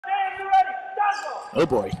Oh,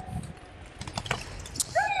 boy.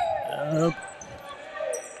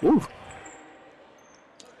 Ooh.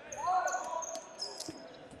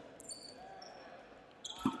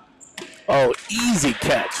 Oh, easy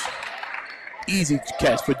catch. Easy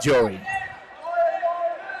catch for Joey.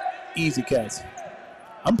 Easy catch.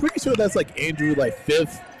 I'm pretty sure that's like Andrew, like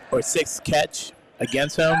 5th or 6th catch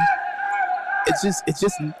against him. It just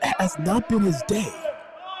has not been his day.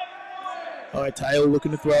 All right, Tyler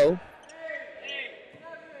looking to throw.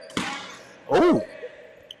 Oh.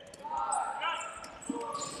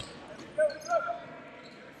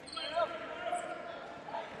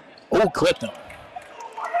 Oh, clipped him.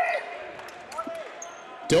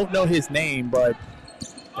 Don't know his name, but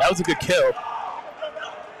that was a good kill.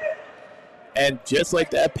 And just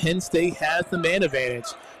like that, Penn State has the man advantage,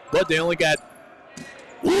 but they only got.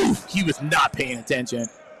 Ooh, he was not paying attention.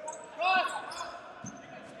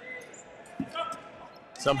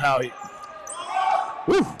 Somehow he.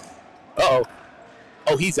 Woo. Uh-oh.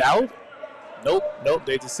 Oh, he's out? Nope.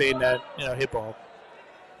 They're just saying that, hit ball.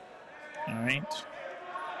 All right.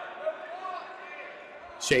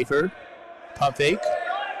 Schaefer. Pump fake.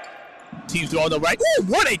 Team throwing the right. Ooh,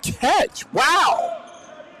 what a catch. Wow.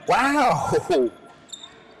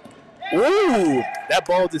 Ooh, that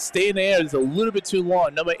ball just staying in the air is a little bit too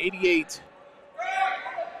long. Number 88.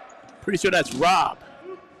 Pretty sure that's Rob.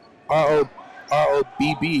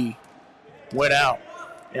 R-O-B-B went out.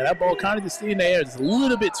 Yeah, that ball kind of just stayed in the air just a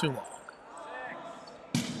little bit too long.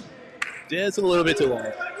 Just a little bit too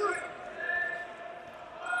long.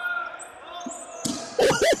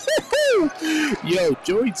 Yo,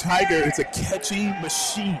 Joey Tiger is a catchy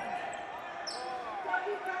machine.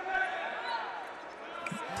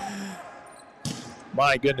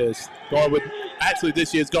 My goodness. Going with, actually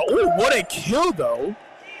this year's goal. Oh, what a kill though.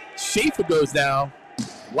 Schaefer goes down.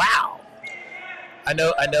 Wow. I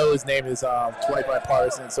know his name is 25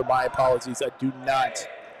 Partisan, so my apologies. I do not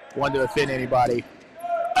want to offend anybody.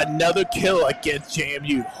 Another kill against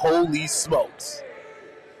JMU. Holy smokes.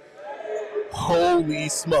 Holy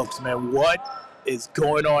smokes, man. What is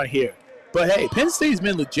going on here? But hey, Penn State's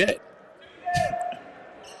been legit.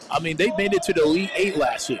 I mean, they made it to the Elite 8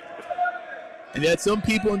 last year. And yet some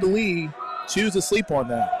people in the league choose to sleep on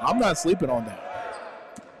that. I'm not sleeping on that.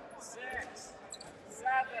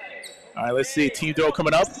 All right, let's see. Team throw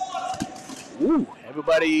coming up. Ooh,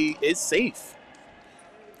 everybody is safe.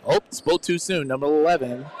 Oh, spoke too soon. Number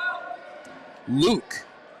 11, Luke,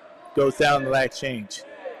 goes down the last change.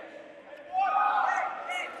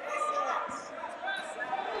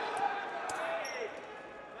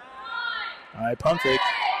 All right, pump fake.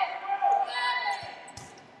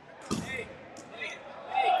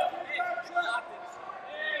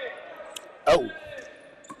 Oh.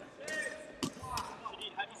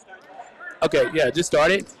 Okay, yeah, just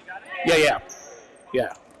start it. Yeah.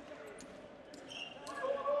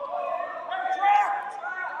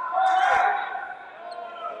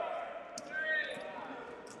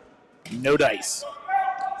 No dice.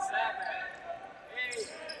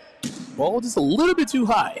 Ball just a little bit too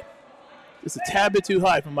high. Just a tad bit too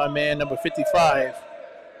high for my man, number 55,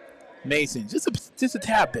 Mason. Just a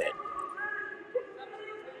tad bit.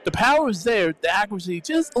 The power is there, the accuracy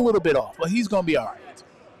just a little bit off, but he's going to be all right.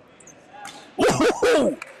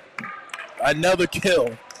 Woo-hoo-hoo! Another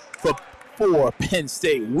kill for Penn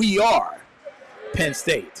State. We are Penn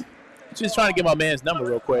State. Just trying to get my man's number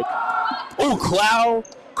real quick. Oh, Cloud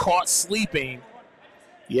caught sleeping.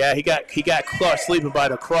 Yeah, he got caught sleeping by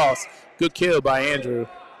the cross. Good kill by Andrew.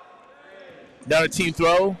 Another team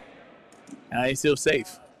throw. And he's still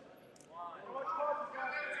safe.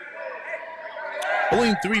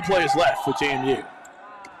 Only 3 players left for JMU. 6,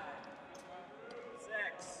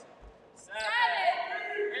 7,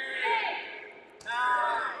 8, 9,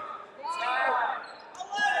 10,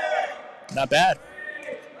 11. Not bad.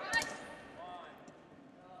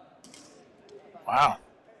 Wow.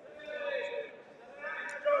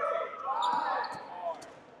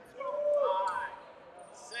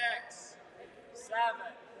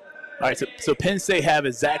 All right, so Penn State have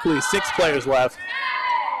exactly 6 players left.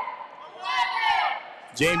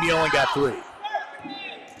 JMU only got 3.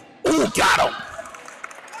 Ooh, got him.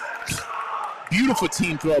 Beautiful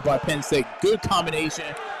team throw by Penn State. Good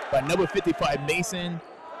combination by number 55, Mason,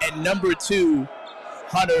 and number 2,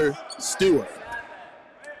 Hunter Stewart.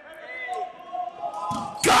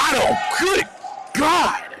 Got him. Good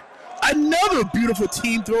God. Another beautiful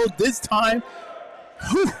team throw this time.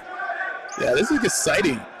 Whew. Yeah, this is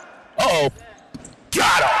exciting. Uh-oh.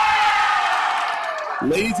 Got him.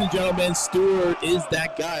 Ladies and gentlemen, Stewart is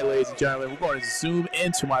that guy, ladies and gentlemen. We're going to zoom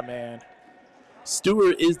into my man.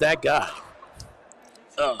 Stewart is that guy.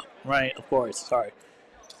 Right, of course. Sorry.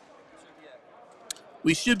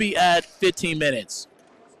 We should be at 15 minutes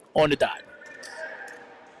on the dot.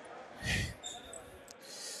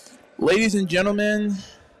 Ladies and gentlemen,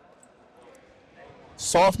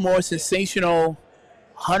 sophomore sensational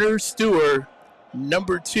Hunter Stewart,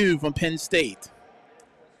 number 2 from Penn State,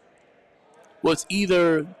 was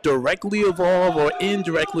either directly involved or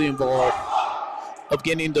indirectly involved of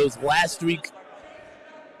getting those last three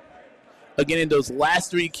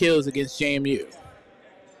kills against JMU.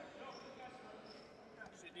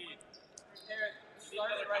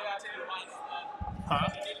 Huh?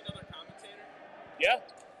 Yeah.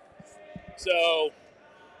 So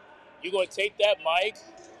you're going to take that mic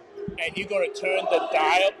and you're going to turn the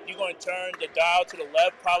dial. You're going to turn the dial to the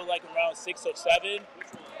left, probably like around 6 or 7.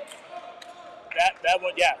 That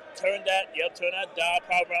one, yeah. Turn that. Yep. Turn that dial,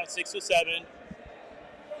 probably around 6 or 7.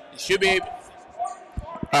 You should be able.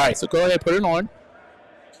 All right. So go ahead, put it on.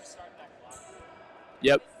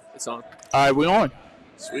 Yep, it's on. All right, we're on.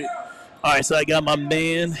 Sweet. All right. So I got my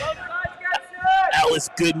man, Alice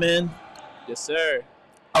Goodman. Yes, sir.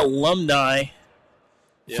 Alumni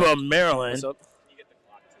from Maryland. What's up?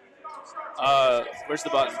 Where's the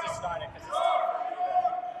button?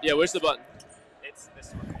 Yeah, where's the button? It's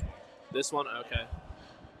this one. This one? Okay.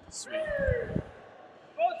 Sweet.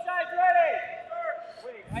 Both sides ready.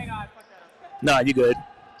 Wait, hang on. Fuck that up. Nah, you good.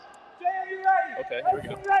 JMU ready. Okay, here we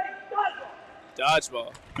go. Ready.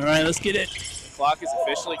 Dodgeball. All right, let's get it. The clock is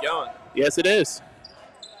officially going. Yes, it is.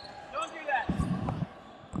 Don't do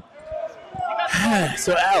that.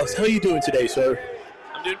 So, Alice, how are you doing today, sir?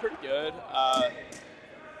 I'm doing pretty good.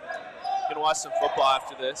 Gonna watch some football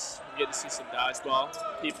after this. I'm getting to see some dodgeball.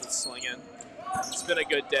 People slinging. It's been a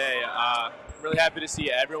good day. I'm really happy to see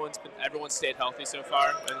everyone stayed healthy so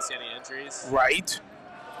far. I didn't see any injuries. Right.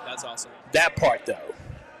 That's awesome. That part, though.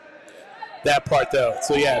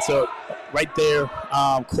 So, yeah, so right there,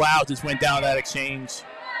 Cloud just went down that exchange.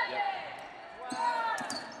 Yep.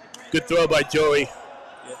 Good throw by Joey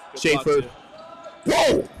Schaefer.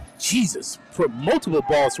 Whoa! Jesus. Put multiple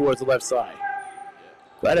balls towards the left side.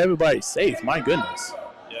 Glad everybody's safe. My goodness.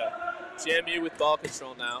 Yeah. JMU with ball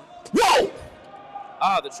control now. Whoa!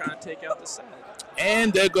 Ah, they're trying to take out the set.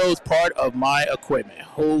 And there goes part of my equipment.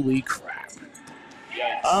 Holy crap.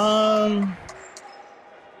 Yikes.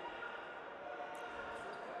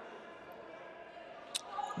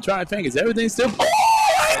 I'm trying to think. Is everything still? Oh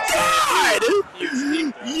my God!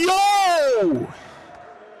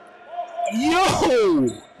 Yo!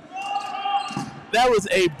 That was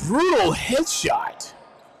a brutal headshot.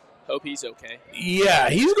 Hope he's okay. Yeah,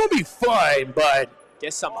 he's gonna be fine, but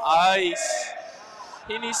Get some ice.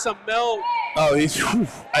 He needs some milk. oh,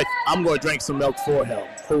 I'm gonna drink some milk for him.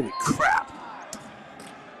 Holy crap!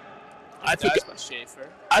 That's by Schaefer.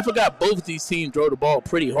 I forgot both of these teams throw the ball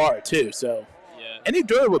pretty hard too. So, Yeah. and they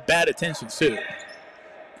throw it with bad intentions too.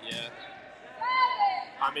 Yeah.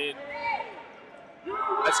 I mean,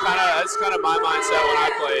 that's kind of my mindset when I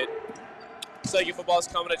played. It's like if a ball's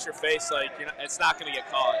coming at your face, like it's not gonna get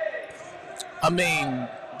caught. I mean,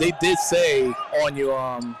 they did say on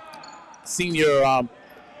your senior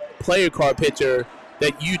player card picture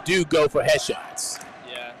that you do go for headshots.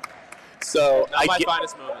 Yeah. So Not my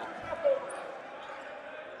finest moment.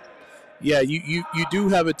 Yeah, you do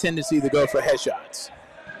have a tendency to go for headshots.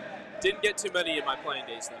 Didn't get too many in my playing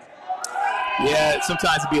days though. Yeah,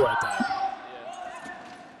 sometimes it be like that.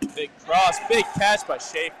 Yeah. Big cross, big catch by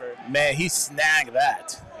Schaefer. Man, he snagged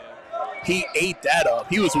that. Yeah. He ate that up.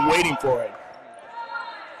 He was waiting for it.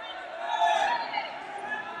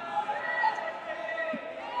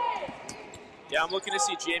 Yeah, I'm looking to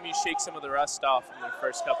see JMU shake some of the rust off in their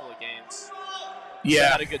first couple of games. Yeah. They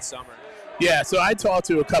had a good summer. Yeah, so I talked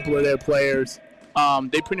to a couple of their players.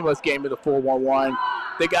 They pretty much gave me the 4-1-1.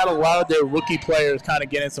 They got a lot of their rookie players kind of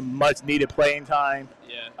getting some much-needed playing time.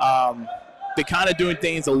 Yeah. They're kind of doing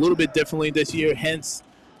things a little bit differently this year. Hence,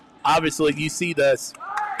 obviously, you see this,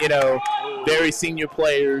 very senior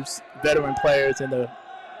players, veteran players, and the,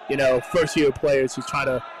 first-year players who's trying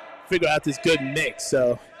to figure out this good mix.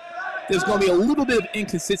 So there's going to be a little bit of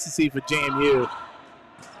inconsistency for JMU.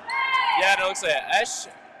 Yeah, it looks like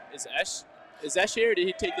Is Esh here, or did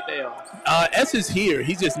he take the day off? S is here.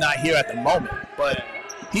 He's just not here at the moment. But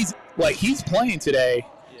he's playing today.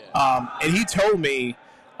 Yeah. And he told me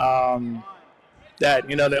that,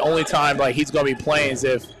 the only time he's going to be playing is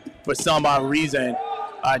if, for some odd reason,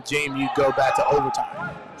 JMU go back to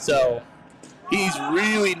overtime. So he's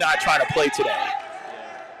really not trying to play today.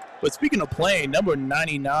 But speaking of playing, number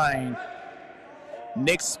 99,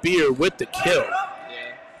 Nick Spear with the kill.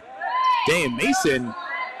 Yeah. Dane Mason,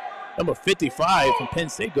 number 55 from Penn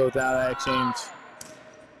State, goes down that exchange.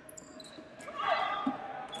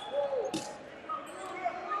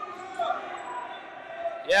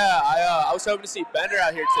 Yeah, I was hoping to see Bender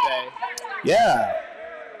out here today. Yeah.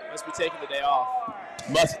 Must be taking the day off.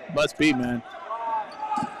 Must be, man.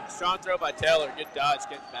 Strong throw by Taylor. Good dodge,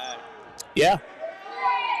 getting back. Yeah.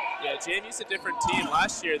 Yeah, JMU's a different team.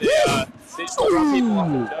 Last year, they just run people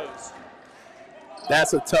off their toes.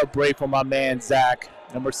 That's a tough break for my man, Zach,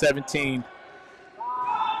 number 17.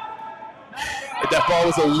 If that ball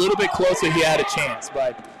was a little bit closer, he had a chance,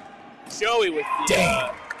 but Joey with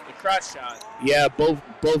the crotch shot. Yeah, both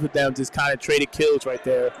of them just kind of traded kills right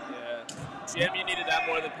there. Yeah. JMU needed that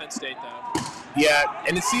more than Penn State, though. Yeah,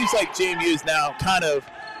 and it seems like JMU is now kind of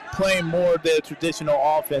playing more of their traditional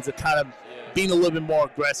offense and kind of being a little bit more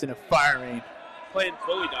aggressive and firing. Playing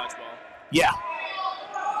fully dodgeball. Yeah.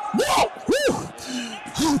 Whoa! Whew.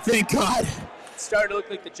 Oh, thank God. It's starting to look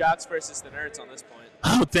like the jocks versus the nerds on this point.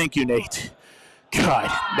 Oh, thank you, Nate. God,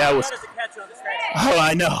 that was... Oh,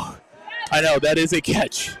 I know. That is a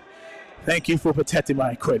catch. Thank you for protecting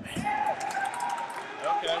my equipment. Okay,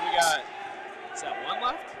 we got... Is that one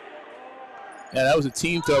left? Yeah, that was a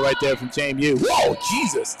team throw right there from JMU. Whoa,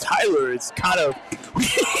 Jesus. Tyler is kind of...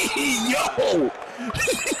 Yo!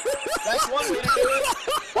 That's one way to do it.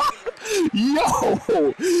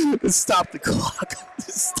 Yo! Stop the clock.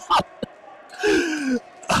 Stop.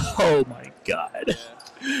 Oh, my God.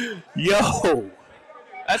 Yeah. Yo!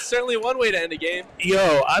 That's certainly one way to end a game.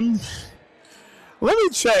 Yo, let me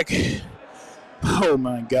check. Oh,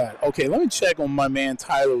 my God. Okay, let me check on my man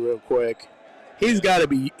Tyler real quick. He's gotta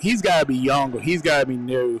be younger. He's gotta be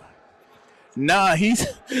new. Nah, he's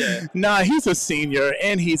a senior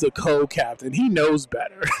and he's a co-captain. He knows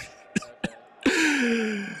better.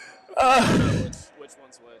 Which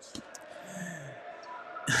one's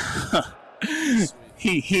which?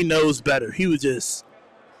 He knows better. He was just.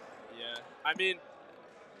 Yeah, I mean,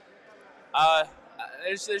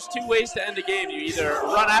 there's two ways to end a game. You either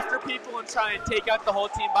run after people and try and take out the whole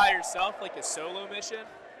team by yourself, like a solo mission,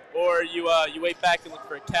 or you wait back and look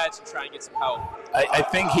for a catch and try and get some help. I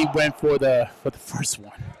think he went for the first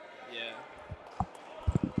one. Yeah.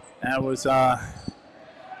 That was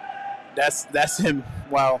that's him.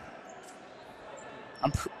 Well,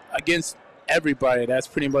 against everybody. That's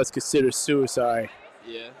pretty much considered suicide.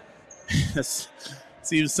 Yeah.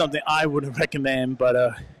 Seems something I wouldn't recommend,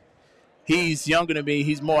 but he's younger than me.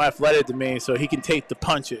 He's more athletic than me, so he can take the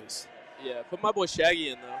punches. Yeah. Put my boy Shaggy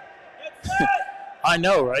in though. I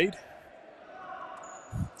know, right?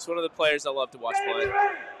 It's one of the players I love to watch play.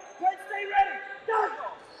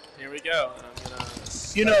 Here we go. And I'm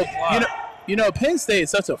gonna you know, Penn State is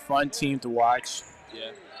such a fun team to watch.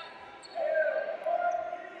 Yeah.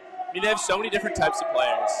 I mean, they have so many different types of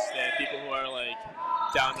players. They have people who are like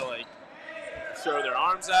down to like throw their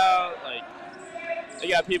arms out. Like they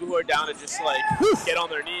got people who are down to just like get on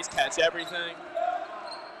their knees, catch everything.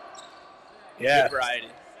 Yeah. Good variety.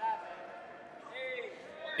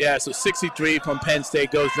 Yeah, so 63 from Penn State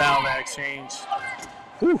goes down that exchange.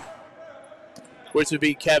 Whew. Which would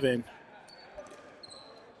be Kevin.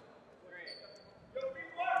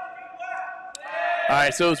 All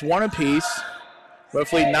right, so it's one apiece.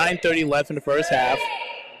 Roughly 9:30 left in the first half.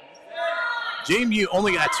 JMU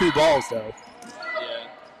only got 2 balls, though. Yeah.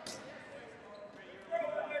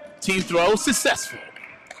 Team throw successful.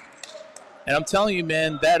 And I'm telling you,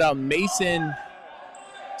 man, that Mason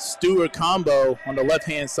Stewart combo on the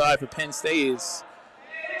left-hand side for Penn State is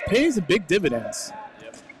pays a big dividends.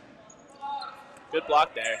 Yep. Good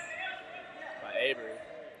block there by Avery.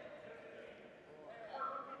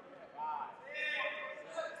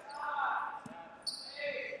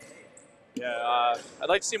 Yeah, I'd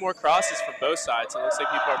like to see more crosses from both sides. It looks like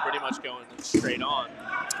people are pretty much going straight on.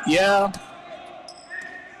 Yeah.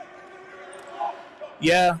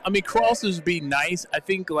 Yeah, I mean, crosses would be nice. I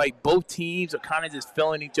think, like, both teams are kind of just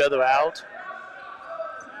filling each other out.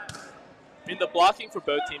 I mean, the blocking for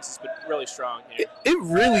both teams has been really strong here. It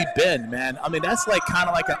really been, man. I mean, that's, like, kind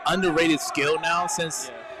of like an underrated skill now since,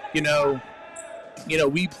 you know,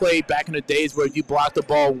 we played back in the days where you blocked the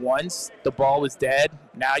ball once, the ball was dead.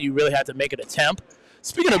 Now you really have to make an attempt.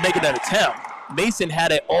 Speaking of making an attempt, Mason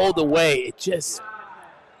had it all the way. It just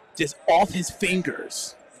off his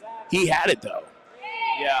fingers. He had it, though.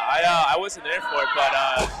 Yeah, I wasn't there for it, but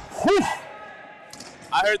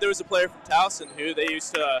I heard there was a player from Towson who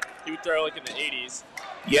he would throw like in the 80s.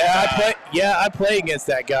 Yeah, I play against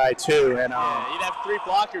that guy too, and he'd have 3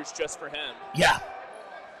 blockers just for him.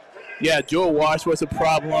 Yeah, Joe Wash was a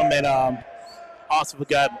problem, and also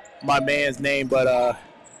forgot my man's name, but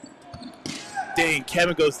dang,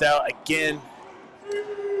 Kevin goes down again.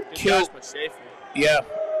 Kill. Yeah,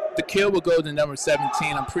 the kill will go to number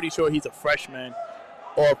 17. I'm pretty sure he's a freshman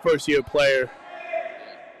or a first-year player.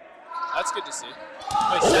 That's good to see.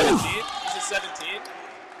 Wait, 17? Is it 17?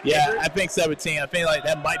 Yeah, I think 17. I think like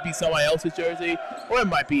that might be someone else's jersey, or it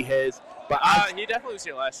might be his. But he definitely was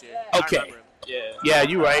here last year. Okay. I remember him. Yeah. Yeah,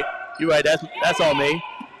 you're right. You're right. That's on me.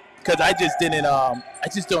 Because I just didn't. I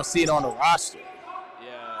just don't see it on the roster. Yeah.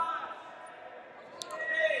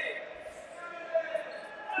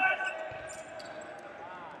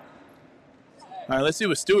 All right, let's see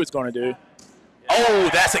what Stewart's going to do. Yeah. Oh,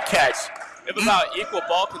 that's a catch. We have about equal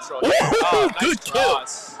ball control. Nice good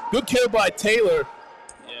cross. Kill. Good kill by Taylor.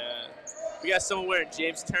 Yeah. We got someone wearing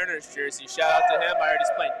James Turner's jersey. Shout out to him. I heard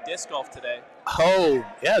he's playing disc golf today. Oh,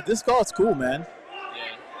 yeah, disc golf's cool, man.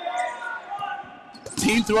 Yeah.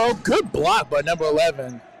 Team throw. Good block by number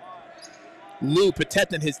 11. Lou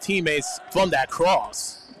protecting his teammates from that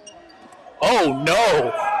cross. Oh,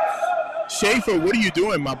 no. Schaefer, what are you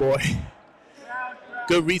doing, my boy?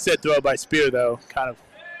 Good reset throw by Spear, though. Kind of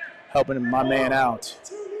helping my man out.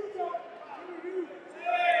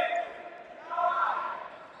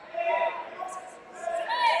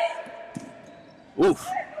 Oof.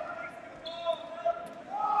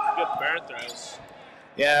 Good burn throws.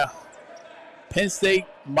 Yeah. Penn State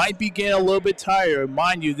might be getting a little bit tired.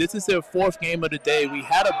 Mind you, this is their 4th game of the day. We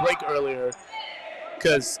had a break earlier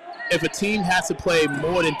because if a team has to play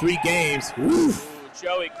more than 3 games, oof.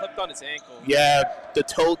 Joey clipped on his ankle. Yeah, the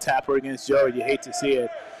toe tapper against Joey. You hate to see it.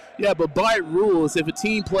 Yeah, but by rules, if a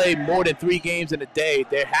team played more than 3 games in a day,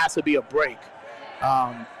 there has to be a break.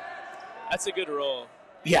 That's a good rule.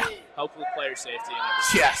 Yeah. Help with player safety and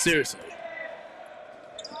everything. Yeah, seriously.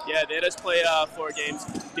 Yeah, they just played 4 games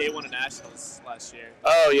day 1 of Nationals last year.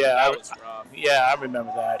 Oh, yeah. That was rough. Yeah, I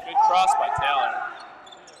remember that. Good cross by Taylor.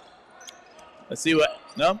 Let's see what.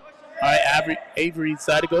 No? All right, Avery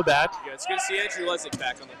decided to go back. Yeah, it's good to see Andrew Lesnick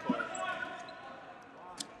back on the court.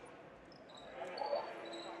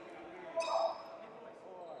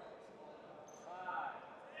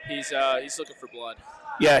 He's looking for blood.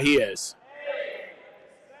 Yeah, he is.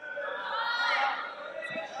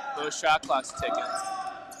 Those shot clock's ticking.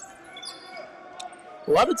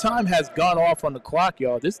 A lot of time has gone off on the clock,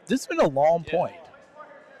 y'all. This has been a long point.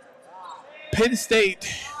 Penn State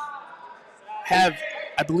have,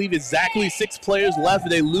 I believe, exactly 6 players left.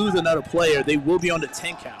 If they lose another player, they will be on the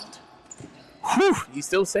 10 count. Whew, he's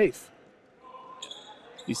still safe.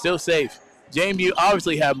 He's still safe. JMU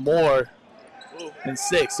obviously have more than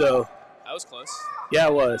 6, so. That was close. Yeah,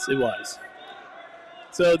 it was. It was.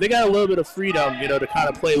 So they got a little bit of freedom, to kind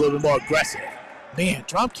of play a little bit more aggressive. Man,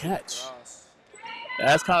 drop catch. Yeah,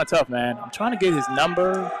 that's kind of tough, man. I'm trying to get his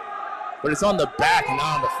number, but it's on the back and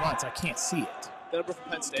not on the front, so I can't see it. The number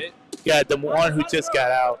from Penn State? Yeah, the one who just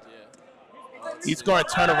got out. Yeah. He's going to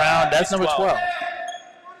turn around. That's number 12.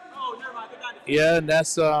 Yeah, and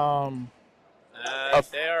that's they are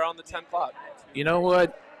on the 10 clock. You know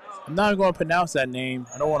what? I'm not going to pronounce that name.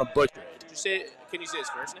 I don't want to butcher it. Can you say his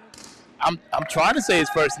first name? I'm trying to say his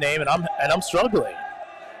first name, and I'm struggling.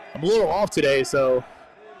 I'm a little off today, so.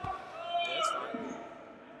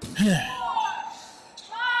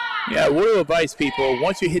 Yeah, word of advice, people.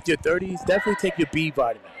 Once you hit your 30s, definitely take your B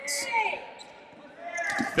vitamins.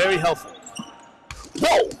 Very helpful.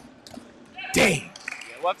 Whoa! Dang. Yeah,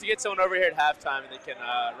 we'll have to get someone over here at halftime, and they can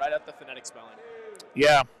write out the phonetic spelling.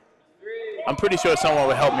 Yeah. I'm pretty sure someone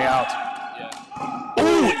will help me out. Yeah.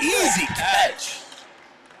 Ooh, easy catch.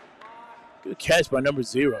 Good catch by number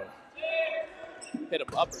 0. Hit him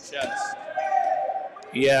upper chest.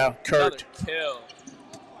 Yeah, Kurt. Another kill.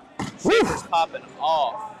 Schaefer's popping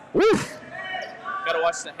off. Woo. Gotta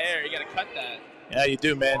watch the hair. You gotta cut that. Yeah, you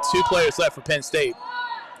do, man. 2 players left for Penn State.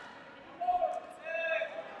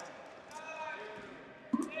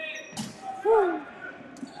 Woo.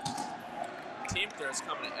 Team throws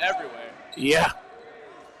coming everywhere. Yeah.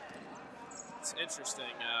 It's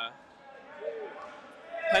interesting.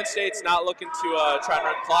 Penn State's not looking to try and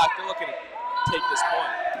run clock. They're looking to take this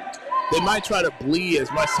point. They might try to bleed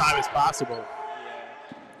as much time as possible. Yeah.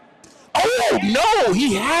 Oh, no!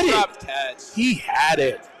 He had it! Drop catch. He had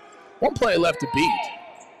it. 1 player left to beat.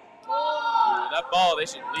 Ooh, that ball, they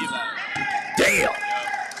should leave that. Damn!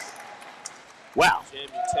 Wow.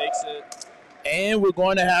 JMU takes it. And we're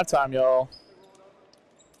going to halftime, y'all.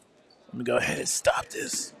 Let me go ahead and stop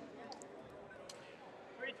this.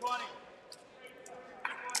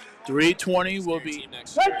 320 will be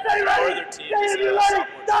next year. Northern team is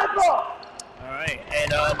All right,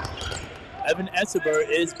 and Evan Esseber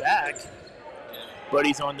is back, but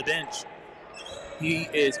he's on the bench. He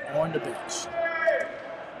is on the bench.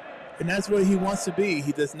 And that's where he wants to be.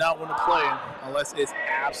 He does not want to play unless it's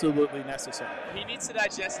absolutely necessary. He needs to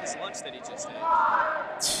digest his lunch that he just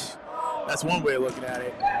ate. That's one way of looking at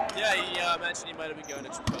it. Yeah, he mentioned he might have been going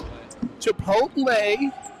to Chipotle.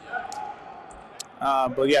 Chipotle.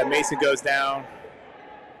 But yeah, Mason goes down.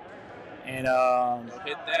 And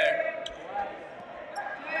hit there.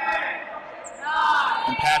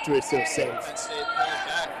 And Patrick is still safe. Penn State pulling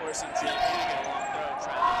back, forcing JMU to get a long throw, trying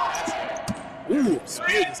to pass it. Ooh,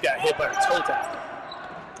 Spear just got hit by the toe tap.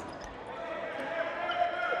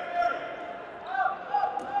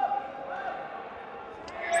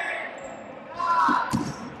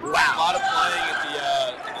 Wow. A lot of playing at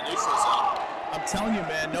in the neutral zone. I'm telling you,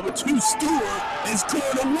 man, number 2, Stewart, is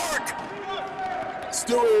going to work.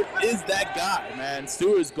 Stewart is that guy, man.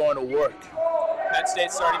 Stewart is going to work. Penn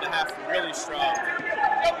State starting the half really strong.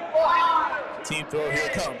 Team throw, here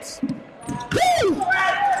it comes. Woo!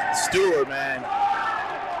 Stewart, man.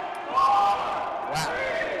 Wow.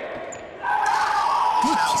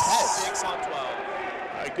 Good catch. 6 on 12.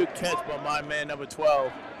 All right, good catch by my man, number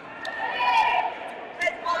 12.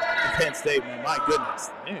 Penn State, man, my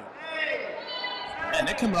goodness. Man,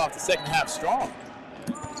 they're coming off the second half strong.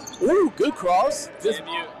 Ooh, good cross. JMU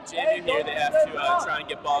here, they have to try and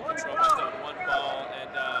get ball control by throwing one ball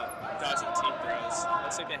and dodging team throws.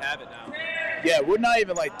 Looks like they have it now. Yeah, we're not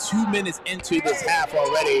even like 2 minutes into this half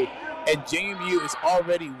already, and JMU is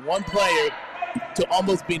already one player to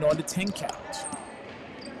almost being on the 10 count.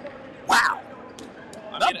 Wow.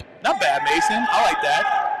 Not bad, Mason. I like that.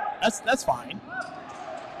 That's fine.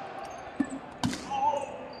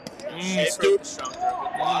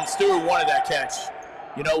 Stewart wanted that catch.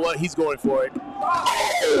 You know what? He's going for it.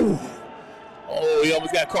 Oh, he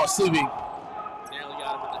almost got caught sleeping. Nearly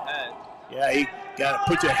got him in the head. Yeah, he got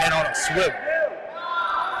to put your head on a swivel.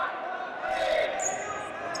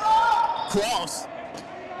 Cross.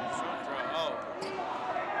 Oh.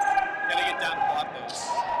 Gotta get down and block those.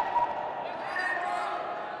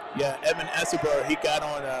 Yeah, Evan Esseber, he got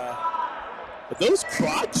on are those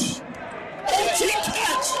crotch? Oh, team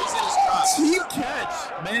catch! Team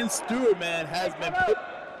catch! Man, Stewart, man,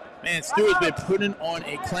 Stewart's been putting on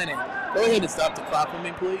a clinic. Go ahead and stop the clock for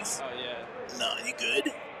me, please. Oh, yeah. No, you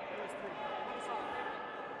good?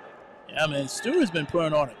 Yeah, man, Stewart's been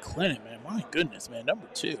putting on a clinic, man. My goodness, man, number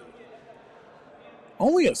 2.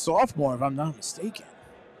 Only a sophomore, if I'm not mistaken.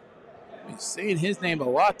 I've been saying his name a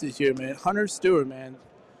lot this year, man. Hunter Stewart, man.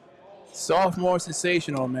 Sophomore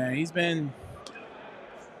sensational, man. He's been...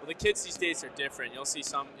 Well, the kids these days are different. You'll see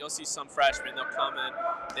some freshmen. They'll come in.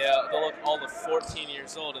 They'll look all of 14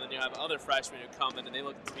 years old, and then you have other freshmen who come in and they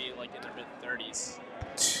look to be like in their mid-30s.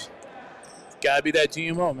 Gotta be that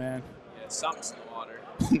GMO, man. Yeah, something's in the water.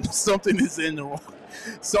 Something is in the water.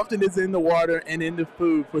 Something is in the water and in the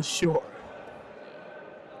food for sure.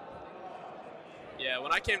 Yeah,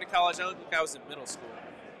 when I came to college, I looked like I was in middle school.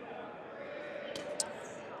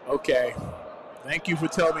 Okay. Thank you for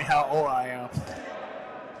telling me how old I am.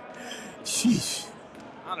 Sheesh.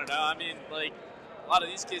 I don't know. I mean, like, a lot of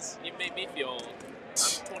these kids, you made me feel old.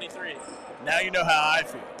 I'm 23. Now you know how I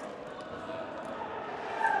feel.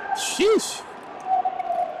 Sheesh.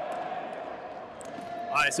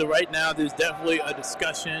 All right, so right now there's definitely a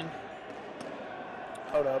discussion.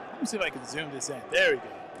 Hold up. Let me see if I can zoom this in. There we go.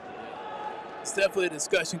 There's definitely a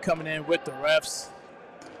discussion coming in with the refs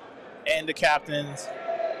and the captains.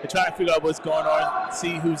 They're trying to figure out what's going on,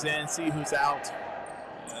 see who's in, see who's out.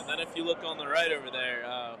 And then if you look on the right over there,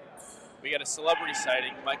 we got a celebrity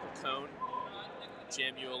sighting, Michael Cohn,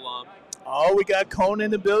 JMU alum. Oh, we got Cohn in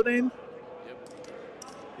the building? Yep.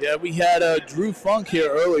 Yeah, we had Drew Funk here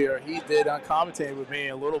earlier. He did commentate with me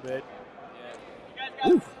a little bit.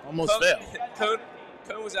 Yeah. Ooh, almost fell.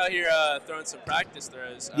 Cohn was out here throwing some practice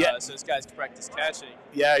throws, so his guys could practice catching.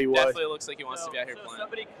 Yeah, he was. Definitely looks like he wants to be out here playing.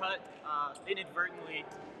 Somebody cut inadvertently,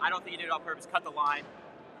 I don't think he did it on purpose, cut the line.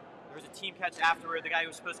 There was a team catch afterward. The guy who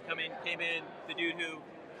was supposed to come in came in. The dude who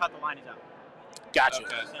cut the line is out. Gotcha.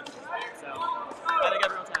 Okay. So, I think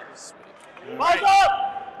everyone's happy. Balls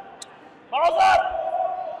up! Balls up!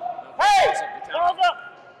 Hey! Balls up!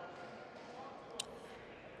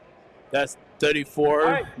 That's 34,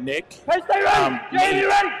 right. Nick. Hey, stay ready! JMU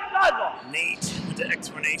ready! Dodgeball! Nate with the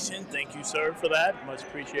explanation. Thank you, sir, for that. Much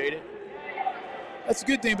appreciated. That's a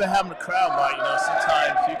good thing about having a crowd, but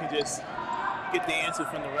sometimes you can just get the answer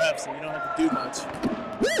from the refs and you don't have to do much.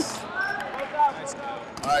 Nice go.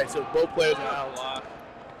 All right, so both players are out.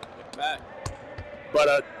 Look back.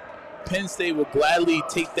 But Penn State will gladly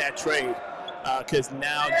take that trade because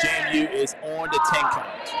now JMU is on the 10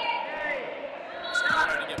 count.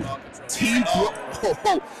 Trying to get ball control.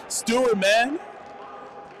 Team Stewart, man.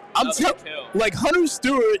 I'm telling like Hunter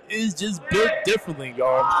Stewart is just built differently,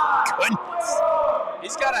 y'all. Goodness.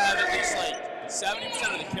 He's got to have at least like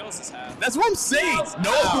 70% of the kills this half. That's what I'm saying.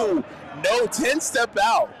 No, 10 step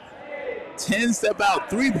out. 10 step out.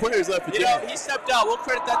 3 players left for JMU. He stepped out. We'll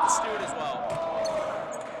credit that to Stewart as well.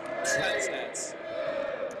 10 stats.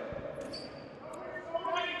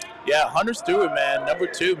 Yeah, Hunter Stewart, man, number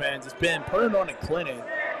 2, man, just been putting on a clinic.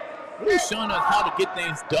 Really showing us how to get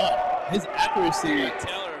things done. His accuracy.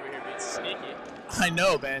 Taylor over here being sneaky. I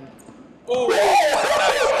know, man. Oh,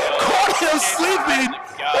 caught him sleeping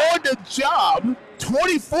on the job.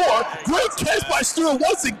 24. Great catch by Stewart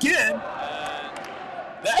once again.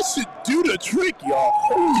 That should do the trick, y'all.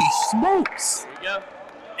 Holy smokes. There we go.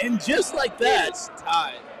 And just like that. It's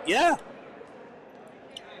tied. Yeah.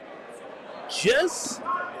 Just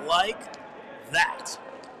like that.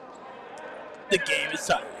 The game is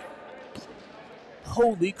tied.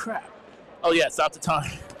 Holy crap. Oh, yeah, stop the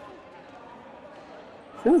time.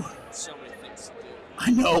 Whew. So many things to do.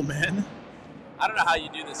 I know, man. I don't know how you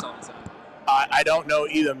do this all the time. I don't know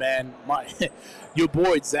either, man. Your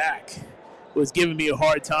boy, Zach, was giving me a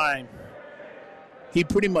hard time. He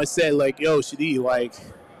pretty much said, like, yo, Shadi, like,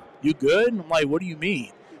 you good? I'm like, what do you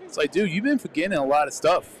mean? It's like, dude, you've been forgetting a lot of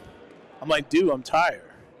stuff. I'm like, dude, I'm tired.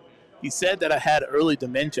 He said that I had early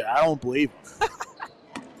dementia. I don't believe him.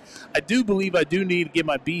 I do believe I do need to get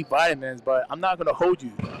my B vitamins, but I'm not going to hold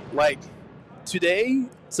you. Like, today,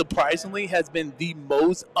 surprisingly, has been the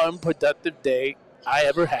most unproductive day I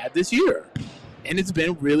ever had this year. And it's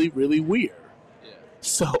been really, really weird. Yeah.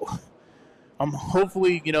 So, I'm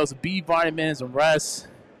hopefully, some B vitamins and rest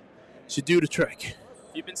should do the trick.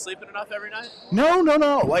 You've been sleeping enough every night? No.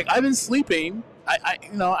 Like, I've been sleeping.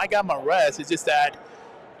 I got my rest. It's just that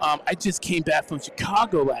I just came back from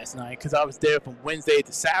Chicago last night because I was there from Wednesday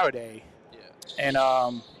to Saturday. Yeah. And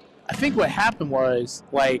I think what happened was,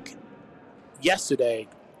 like, yesterday,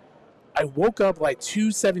 I woke up like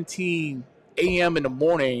 2:17 a.m. in the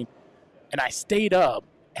morning, and I stayed up,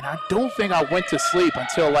 and I don't think I went to sleep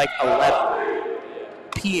until like 11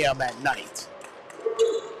 p.m. at night.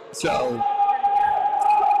 So.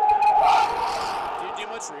 Do you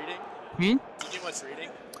do much reading? Hmm? Do you do much reading?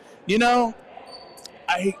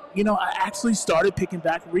 I actually started picking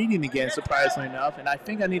back reading again, surprisingly enough, and I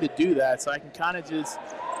think I need to do that so I can kind of just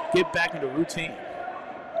get back into routine.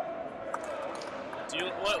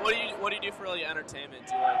 What do you do for really entertainment?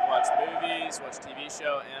 Do you like watch movies, watch TV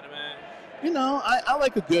show, anime? I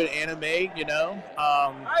like a good anime.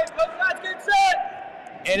 Alright, both sides get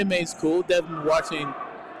set! Anime's cool. Definitely watching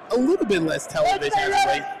a little bit less television as of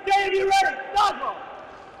late. JMU ready! Dodgeball!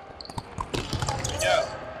 Yeah.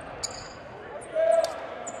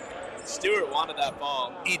 Stewart wanted that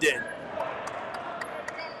ball. He did.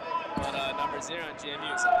 But number 0 on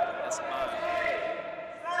JMU is that's mine.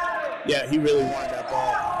 Yeah, he really wanted that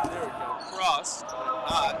ball. There we go. Cross.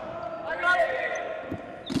 Not.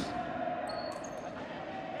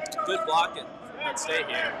 Good blocking from Penn State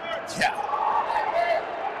here. Yeah.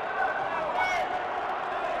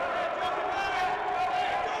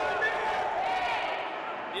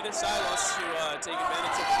 Neither side wants to take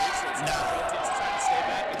advantage of the neutrals. Both teams are trying to stay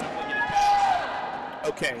back and hopefully get it back.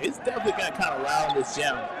 Okay, it's definitely got kind of loud in this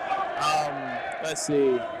gym. Let's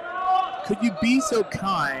see. Could you be so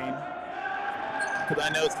kind? Because I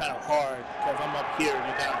know it's kind of hard because I'm up here and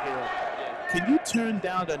you're down here. Yeah. Can you turn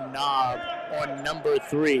down the knob on number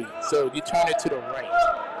 3 so you turn it to the right?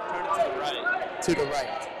 Turn it to the right. To the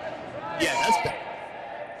right. Yeah, that's better.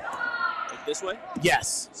 Like this way?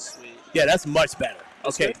 Yes. Sweet. Yeah, that's much better.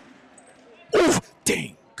 This Okay. Oof,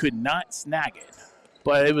 dang. Could not snag it.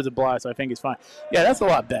 But it was a block, so I think it's fine. Yeah, that's a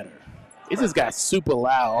lot better. It just got super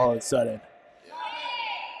loud all of a sudden.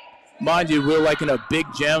 Mind you, we're like in a big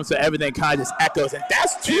gym, so everything kind of just echoes, and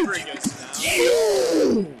that's too.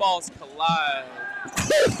 Balls collide.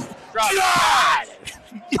 God!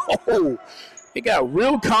 Yo! It got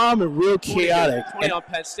real calm and real chaotic. 20 on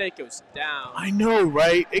Penn State goes down. I know,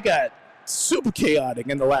 right? It got super chaotic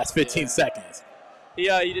in the last 15 seconds. He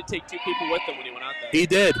did take 2 people with him when he went out there. He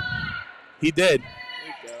did. He did. There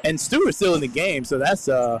you go. And Stewart's still in the game, so that's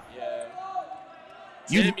Yeah.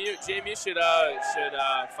 JMU should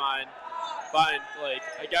find like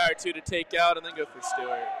a guy or 2 to take out and then go for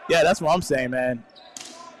Stewart. Yeah, that's what I'm saying, man.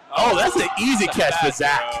 Oh, that's an easy catch for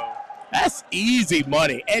Zach. Throw. That's easy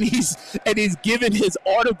money, and he's giving his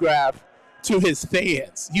autograph to his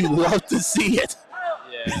fans. You love to see it.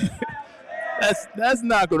 Yeah. That's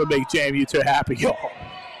not going to make JMU too happy, y'all.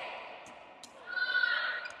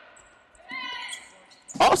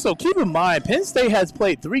 Also, keep in mind, Penn State has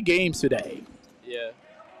played 3 games today. Yeah.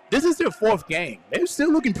 This is their 4th game. They're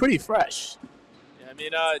still looking pretty fresh. Yeah, I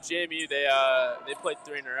mean, JMU they played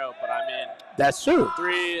 3 in a row, but I mean, That's true. 3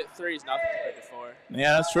 is nothing compared to 4.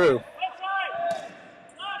 Yeah, that's true.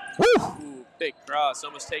 Woo! Ooh, big cross,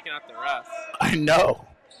 almost taking out the ref. I know.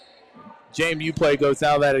 JMU play goes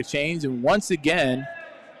out of that exchange, and once again,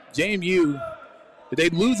 JMU, if they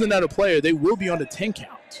lose another player, they will be on the 10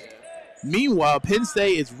 count. Yeah. Meanwhile, Penn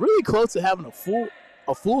State is really close to having a full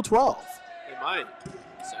 12. They might.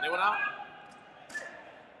 Is anyone out?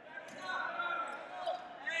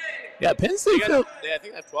 Yeah, Penn State. I think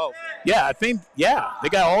they have 12. Yeah, they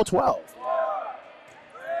got all 12.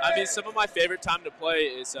 I mean, some of my favorite time to play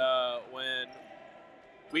is when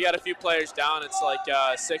we got a few players down. It's like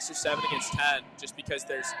 6 or 7 against 10, just because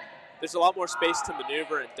there's a lot more space to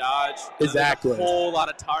maneuver and dodge. Exactly. And there's a whole lot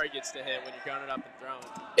of targets to hit when you're going it up and throwing.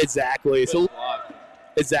 Exactly. Good block.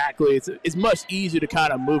 Exactly. It's much easier to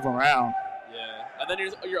kind of move around. Yeah, and then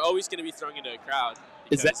you're always going to be throwing into a crowd.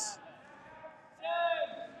 What's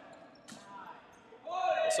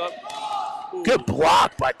up? Ooh. Good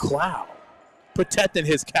block by Cloud, protecting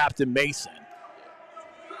his captain Mason.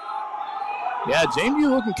 Yeah, JMU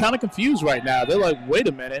looking kind of confused right now. They're like, wait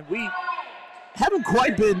a minute, we haven't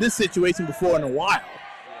quite been in this situation before in a while.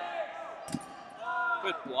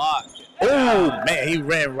 Good block. Oh, man, he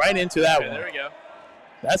ran right into that one. There we go.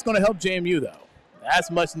 That's going to help JMU, though. That's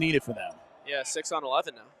much needed for them. Yeah, 6 on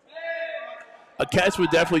 11 now. A catch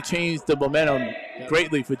would definitely change the momentum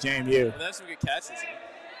greatly for JMU. And that's some good catches.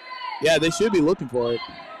 Yeah, they should be looking for it.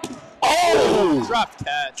 Oh! Drop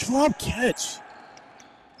catch. Drop catch.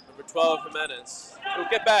 Number 12, Jimenez. Oh,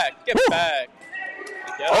 get back. Get back.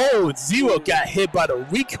 Oh, Zero got hit by the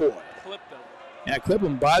recoil. Clipped him. Yeah, clip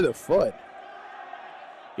him by the foot.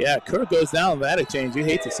 Yeah, Kirk goes down that exchange. You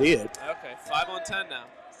hate to see it. Okay, 5 on 10 now.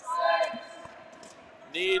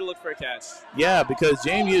 Need to look for a catch. Yeah, because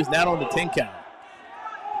JMU is not on the 10 count.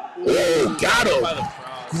 Oh, got him.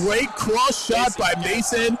 Great cross shot by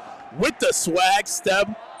Mason with the swag step.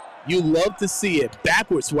 You love to see it.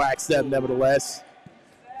 Backward swag step, nevertheless.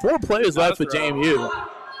 4 players left for JMU.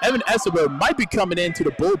 Evan Esselberg might be coming into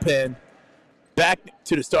the bullpen back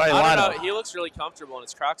to the starting lineup. I don't know. He looks really comfortable in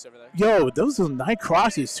his Crocs over there. Yo, those are nice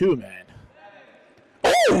crosses too, man.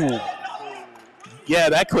 Oh! Yeah,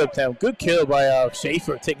 that clipped him. Good kill by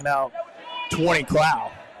Schaefer taking out 20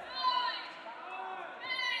 Cloud.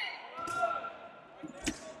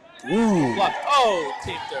 Ooh. Block. Oh,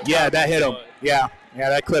 team throw. Yeah, that hit him. Yeah,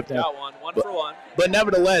 that clipped him. Got one. One for one. But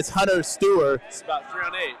nevertheless, Hunter Stewart. It's about 3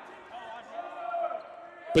 on 8.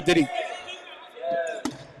 But did he?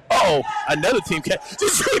 Oh, another team catch.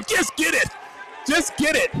 Just get it. Just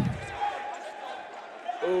get it.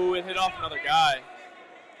 Oh, it hit off another guy.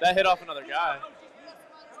 That hit off another guy.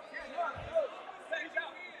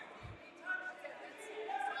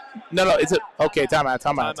 No, it's a okay. Time out.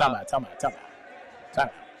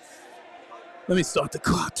 Let me start the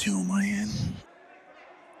clock too on my end.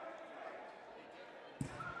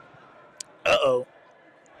 Uh-oh.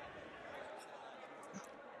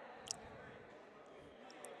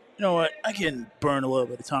 You know what? I can burn a little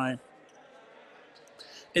bit of time.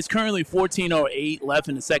 It's currently 14:08 left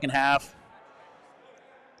in the second half.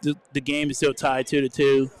 The game is still tied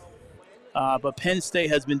 2-2. But Penn State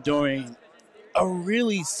has been doing a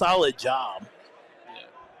really solid job. Yeah.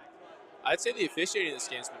 I'd say the officiating in this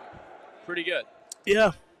game's been pretty good.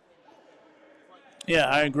 Yeah. Yeah,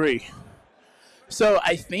 I agree. So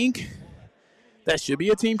I think that should be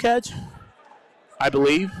a team catch, I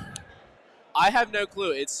believe. I have no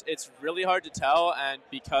clue. It's really hard to tell, and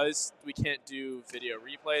because we can't do video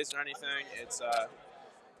replays or anything, it's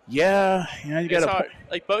yeah, you got to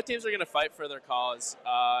like both teams are going to fight for their cause.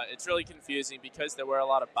 It's really confusing because there were a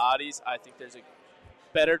lot of bodies. I think there's a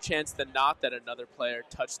better chance than not that another player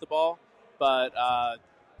touched the ball, but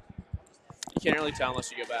you can't really tell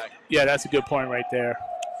unless you go back. Yeah, that's a good point right there.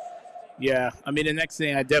 Yeah, I mean, the next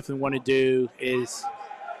thing I definitely want to do is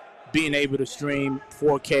being able to stream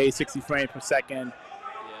 4K, 60 frames per second,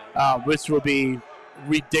 which will be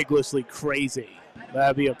ridiculously crazy.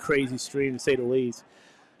 That'd be a crazy stream, to say the least.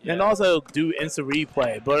 Yeah. And also do instant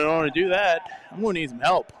replay. But in order to do that, I'm going to need some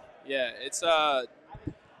help. Yeah, it's I've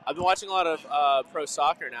been watching a lot of pro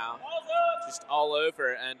soccer now, just all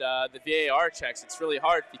over, and the VAR checks, it's really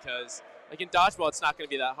hard because, like in dodgeball, it's not going to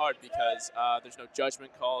be that hard because there's no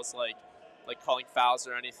judgment calls like calling fouls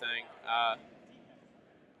or anything.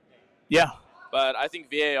 Yeah. But I think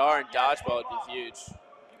VAR and dodgeball would be huge.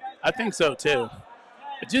 I think so, too.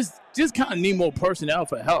 But just kind of need more personnel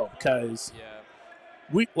for help because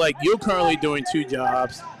you're currently doing 2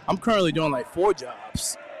 jobs. I'm currently doing like 4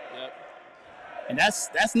 jobs. Yep. And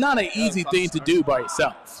that's not an easy thing to do by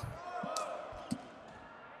yourself.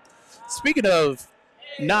 Speaking of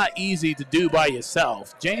not easy to do by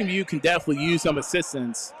yourself, JMU can definitely use some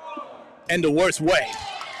assistance in the worst way.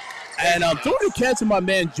 And throwing a catch to my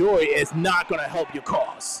man Joy is not going to help your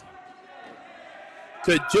cause.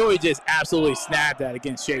 Because Joey just absolutely snapped that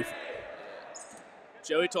against Schaefer.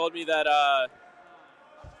 Joey told me that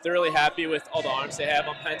they're really happy with all the arms they have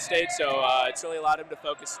on Penn State, so it's really allowed him to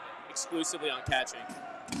focus exclusively on catching.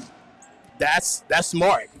 That's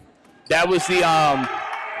smart. That was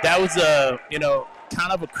a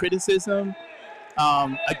kind of a criticism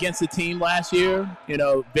against the team last year.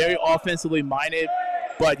 Very offensively minded,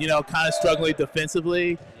 but kind of struggling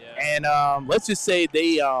defensively. Yeah. And let's just say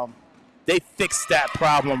they fixed that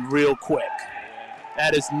problem real quick.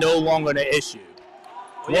 That is no longer an issue.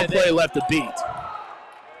 One play left to beat.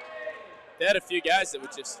 They had a few guys that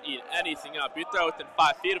would just eat anything up. You'd throw within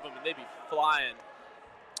 5 feet of them, and they'd be flying.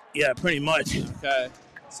 Yeah, pretty much. Okay.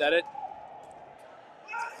 Is that it?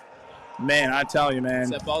 Man, I tell you, man. Is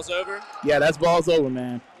that ball's over? Yeah, that's ball's over,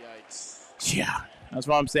 man. Yikes. Yeah, that's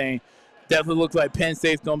what I'm saying. Definitely looks like Penn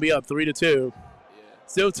State's going to be up 3-2. Yeah.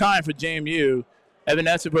 Still time for JMU. Evan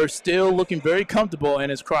Essenberg still looking very comfortable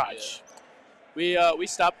in his crotch. Yeah. We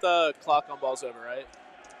stopped the clock on balls over, right?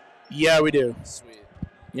 Yeah, we do. Sweet.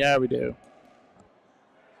 Yeah, we do.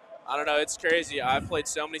 I don't know. It's crazy. I've played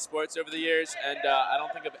so many sports over the years, and I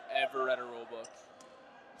don't think I've ever read a rule book.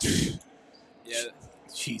 Yeah.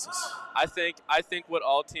 Jesus. I think what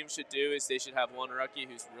all teams should do is they should have one rookie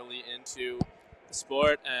who's really into the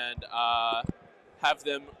sport and have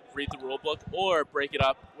them read the rule book, or break it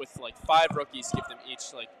up with like 5 rookies, give them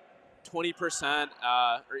each like 20%,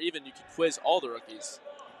 or even you could quiz all the rookies.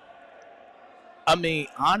 I mean,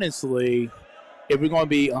 honestly, if we're going to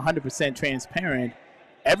be 100% transparent,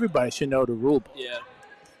 everybody should know the rule book. Yeah.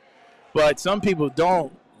 But some people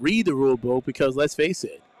don't read the rule book because, let's face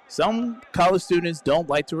it, some college students don't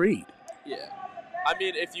like to read. Yeah. I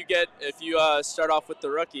mean, if you start off with the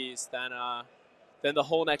rookies, then the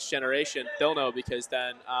whole next generation, they'll know, because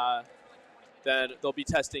then they'll be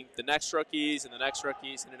testing the next rookies and the next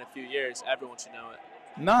rookies, and in a few years, everyone should know it.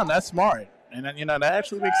 No, that's smart. And, that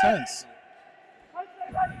actually makes sense.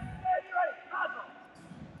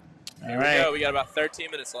 Here we go. We got about 13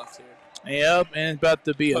 minutes left here. Yep, and it's about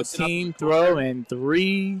to be a team throw in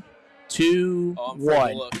 3, 2,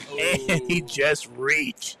 1. And he just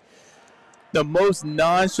reached. The most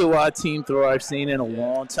nonchalant team throw I've seen in a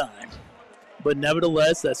long time. But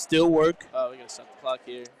nevertheless, that still work. Oh, we got to stop the clock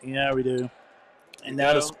here. Yeah, we do. And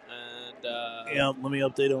that is. And let me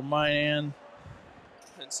update on my end.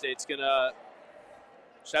 Penn State's gonna.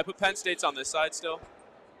 Should I put Penn State's on this side still?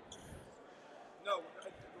 No, we're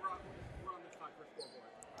on this side for scoreboard.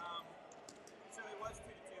 So it was 2-2.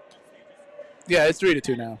 Penn State just. Yeah, it's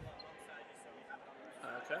 3-2 now.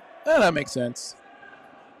 Okay. Yeah, that makes sense.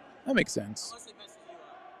 That makes sense. Unless it messes you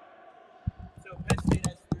up. So Penn State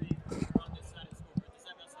has 3 on this side of scoreboard. Does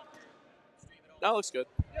that mess up your stream at all? That looks good.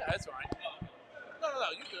 Yeah, that's fine. No,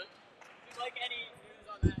 you good. Did you like any news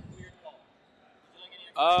on that weird call? Did you like any?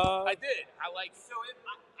 I did. I like. So I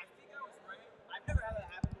think I was right. I've never had that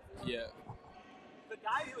happen before. Yeah. The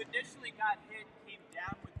guy who initially got hit came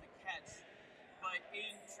down with the catch, but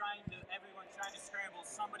in everyone trying to scramble,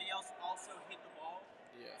 somebody else also hit the ball.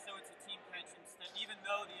 Yeah. So it's a team catch instead. Even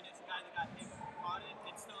though the initial guy that got hit caught it,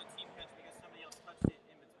 it's still a team catch because somebody else touched it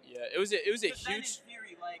in between. Yeah, it was a Then huge. in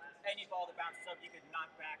theory, like any ball that bounces up, you could knock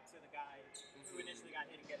back to the guy who initially got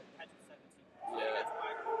hit and get a catch instead of the team. Yeah. That's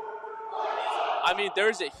why. I mean, there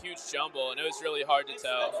was a huge jumble, and it was really hard to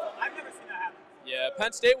tell. I've never seen that happen. Yeah,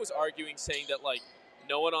 Penn State was arguing, saying that like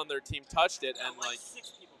no one on their team touched it, and like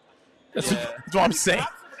 6 people touched it. yeah. That's what I'm saying.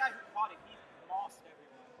 Perhaps the guy who caught it, he lost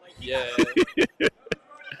everyone. Like, Yeah.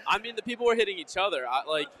 I mean, the people were hitting each other.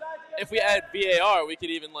 If we add VAR, we could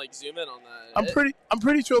even like zoom in on that. I'm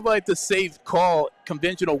pretty sure like the safe call,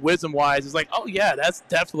 conventional wisdom wise, is like, oh yeah, that's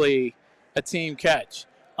definitely a team catch.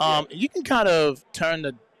 You can kind of turn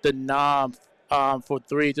the knob for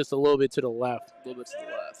 3 just a little bit to the left. A little bit to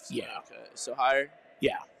the left. Yeah. Okay. So higher.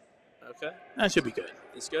 Yeah. Okay. That should be good.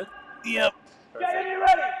 This good. Yep. Perfect. Get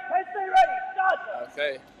ready. Penn State ready.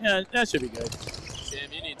 Okay. Yeah, that should be good.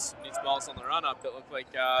 JMU needs balls on the run up that look like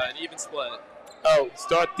an even split. Oh,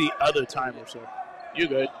 start the other timer, sir. You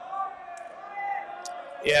good?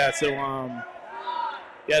 Yeah. So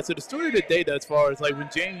So the story of the day, as far as like when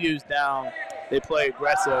JMU's down, they play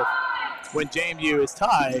aggressive. When JMU is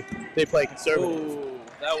tied, they play conservative. Ooh,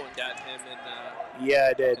 that one got him in.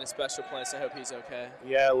 Yeah, it did. In a special place. I hope he's okay.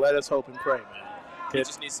 Yeah, let us hope and pray, man. He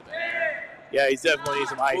just needs some air. Yeah, he's definitely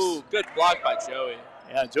needs some ice. Ooh, good block by Joey.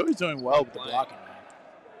 Yeah, Joey's doing well with the blocking, man.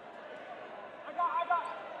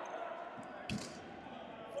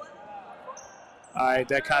 All right,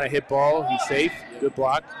 that kind of hit ball. He's safe. Good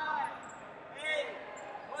block.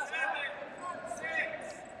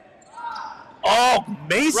 Oh,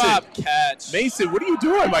 Mason. Drop catch. Mason, what are you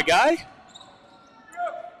doing, my guy?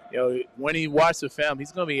 When he watched the film,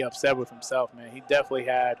 he's going to be upset with himself, man. He definitely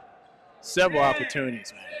had several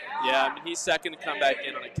opportunities, man. Yeah, I mean, he's second to come back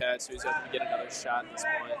in on a catch, so he's hoping to get another shot at this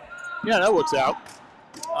point. Yeah, that works out.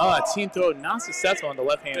 Team throw not successful on the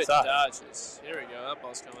left-hand side. Dodges. Here we go. That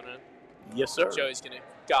ball's coming in. Yes, sir. Joey's going to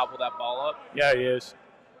gobble that ball up. Yeah, he is.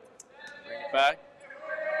 Bring it back.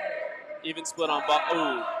 Even split on ball.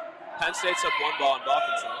 Ooh. Penn State's up one ball in ball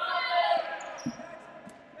control.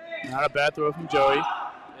 Not a bad throw from Joey.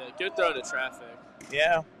 Yeah, good throw to traffic.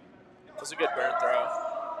 Yeah. It was a good burn throw.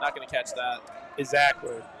 Not going to catch that.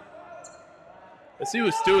 Exactly. Let's see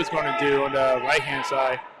what Stewart's going to do on the right-hand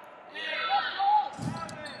side.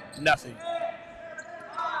 Nothing.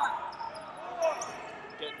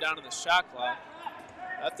 Getting down to the shot clock.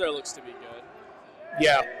 That throw looks to be good.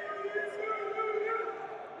 Yeah.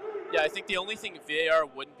 Yeah, I think the only thing VAR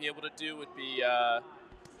wouldn't be able to do would be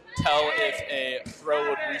tell if a throw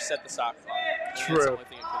would reset the shot clock. True. That's the only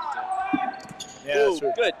thing it couldn't do. Yeah, Ooh, that's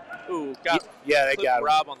true. Good. Ooh, got yeah, they got him.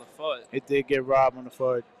 Rob on the foot. It did get Rob on the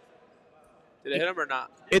foot. Did it hit him or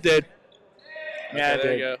not? It did. Okay, Yeah, it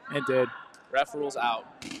there did. you go. It did. Ref rules out.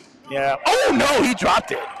 Yeah. Oh, no, he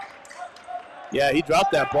dropped it. Yeah, he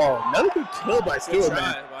dropped that ball. Another good kill by Stewart,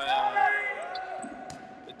 man. By,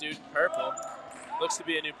 the dude in purple. Looks to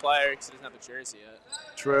be a new player because he doesn't have the jersey yet.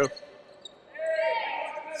 True.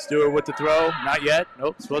 Stewart with the throw. Not yet.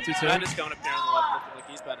 Nope. Spoke too soon. And just going up here on the left looking like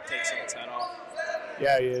he's about to take someone's head off.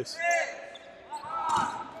 Yeah, he is.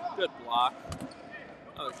 Good block.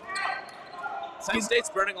 Penn State's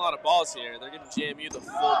burning a lot of balls here. They're giving JMU the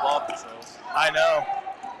full ball control. I know.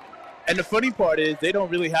 And the funny part is they don't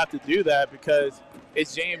really have to do that because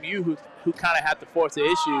it's JMU who kind of had to force the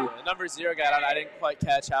issue. Yeah, number 0 got out. I didn't quite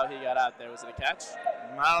catch how he got out there. Was it a catch?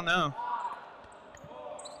 I don't know.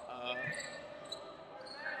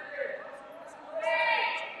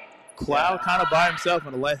 Cloud kind of by himself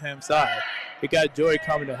on the left-hand side. He got Joey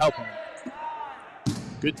coming to help him.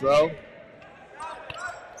 Good throw.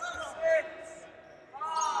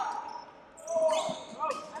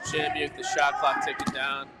 JMU with the shot clock ticking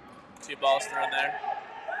down. 2 balls thrown there.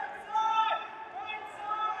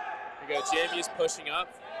 Here we go. JMU's pushing up.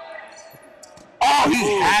 Oh,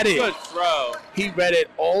 he had it. Good throw. He read it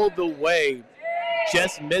all the way.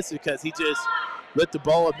 Just missed it because he just lit the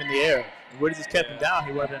ball up in the air. If he would have just kept him down,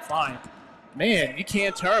 he would have been fine. Man, you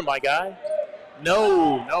can't turn, my guy.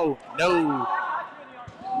 No.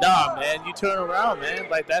 Nah, man, you turn around, man.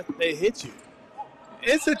 Like that, they hit you.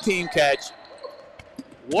 It's a team catch.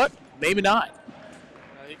 What? Maybe not.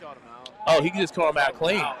 No, he caught him out. Oh, he just caught him out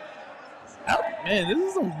clean. Man, this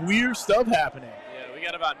is some weird stuff happening. Yeah, we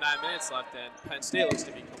got about 9 minutes left, and Penn State looks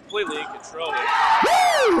to be completely in control here.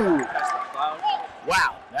 Woo! Catch by Cloud.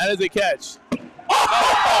 Wow, that is a catch.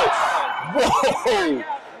 Oh! Whoa!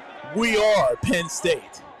 We are Penn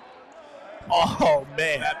State. Oh,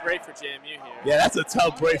 man. Bad break for JMU here. Yeah, that's a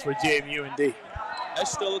tough break for JMU indeed.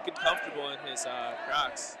 That's still looking comfortable in his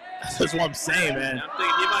Crocs. That's what I'm saying, man. And I'm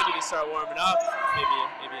thinking he might need to start warming up.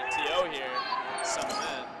 Maybe a TO here. Some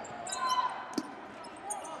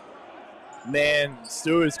in. Man,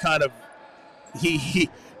 Stewart's kind of he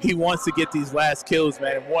wants to get these last kills,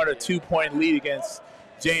 man. 1 or 2 point lead against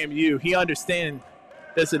JMU. He understands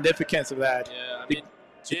the significance of that. Yeah, I mean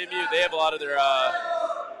JMU, they have a lot of their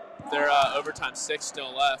overtime 6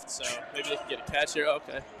 still left, so maybe they can get a catch here.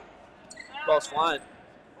 Okay, ball's flying.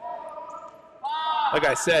 Like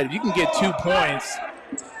I said, if you can get 2 points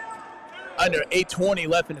under 8:20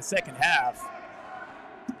 left in the second half,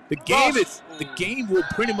 the game will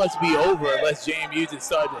pretty much be over unless JMU just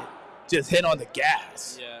start to just hit on the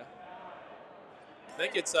gas. Yeah, I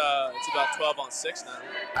think it's about 12 on 6 now.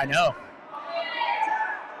 I know.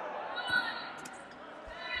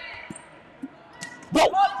 Whoa!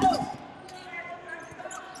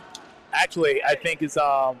 Actually, I think it's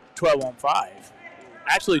 12 on 5.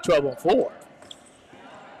 Actually, 12 on 4.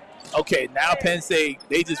 Okay, now Penn State,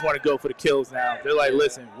 they just want to go for the kills now. They're like,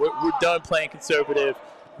 listen, we're done playing conservative.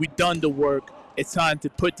 We've done the work. It's time to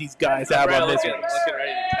put these guys out of our misery. Looking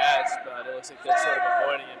ready to catch, but it looks like they're sort of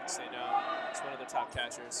avoiding him because they know it's one of their top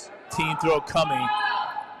catchers. Team throw coming.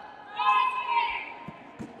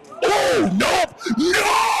 Oh, nope! No!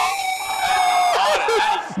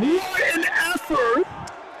 What an effort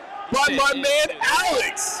by my man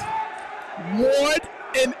Alex. What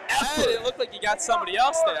an effort. It looked like you got somebody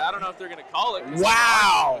else there. I don't know if they're going to call it.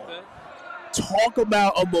 Wow. Talk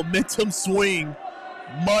about a momentum swing.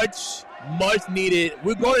 Much needed.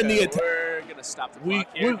 We're going to need it. We're going to stop the clock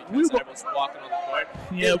here because everyone's walking on the court.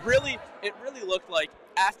 Yeah. It really looked like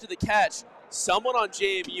after the catch, someone on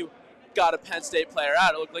JMU got a Penn State player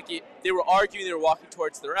out. It looked like they were arguing, they were walking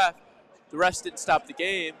towards the ref. the refs didn't stop the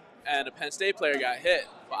game, and a Penn State player got hit.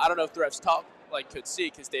 But I don't know if the refs could see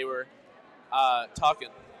because they were talking.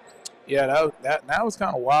 Yeah, that was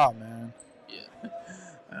kind of wild, man. Yeah,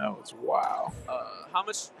 that was wild. How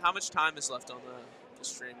much time is left on the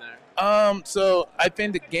stream there? So I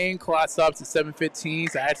think the game clock stops at 7:15.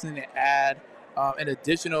 So I actually need to add an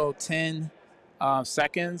additional 10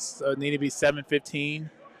 seconds. So it need to be 7:15.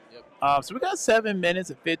 Yep. So we got 7 minutes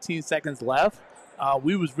and 15 seconds left.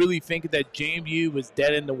 We was really thinking that JMU was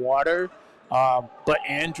dead in the water, but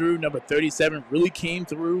Andrew, number 37, really came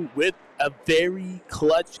through with a very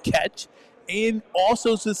clutch catch and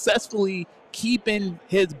also successfully keeping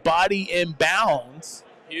his body in bounds.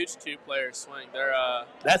 Huge two-player swing.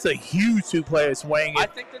 That's a huge two-player swing. I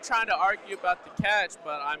think they're trying to argue about the catch,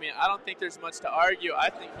 but I mean, I don't think there's much to argue.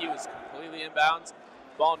 I think he was completely in bounds.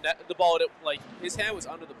 The ball, his hand was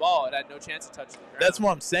under the ball. It had no chance of touching the ground. That's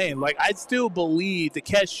what I'm saying. Like, I still believe the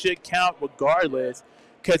catch should count regardless,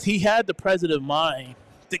 because he had the presence of mind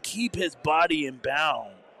to keep his body in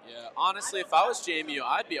bounds. Yeah, honestly, if I was JMU,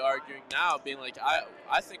 I'd be arguing now, being like,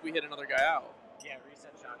 I think we hit another guy out. Yeah,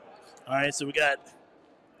 reset shot. All right, so we got.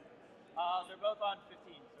 They're both on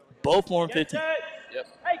 15. So both on 15. Yep.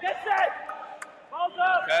 Hey, get set! Balls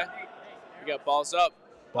up! Okay. We got balls up.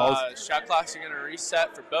 Shot clocks are going to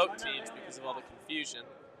reset for both teams because of all the confusion.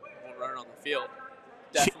 We'll run it on the field.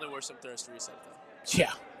 Definitely worth some throws to reset, though.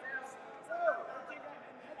 Yeah.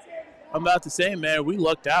 I'm about to say, man, we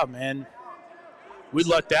lucked out, man. We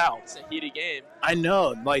lucked out. It's a heated game. I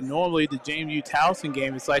know. Like, normally the JMU Towson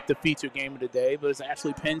game is like the feature game of the day, but it's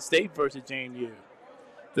actually Penn State versus JMU.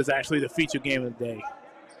 That's actually the feature game of the day.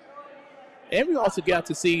 And we also got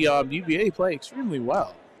to see UVA play extremely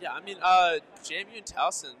well. Yeah, I mean, JMU and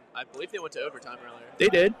Towson, I believe they went to overtime earlier. They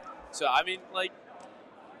did. So, I mean, like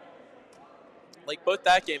both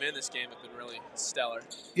that game and this game have been really stellar.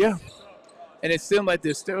 Yeah. And it seemed like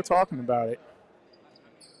they're still talking about it.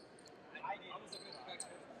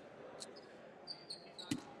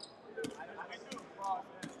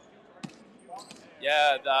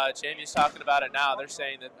 Yeah, JMU's talking about it now. They're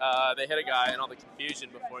saying that they hit a guy in all the confusion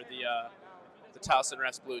before the Towson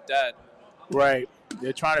refs blew it dead. Right.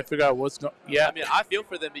 They're trying to figure out what's going. Yeah. I mean, I feel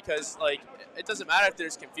for them because it doesn't matter if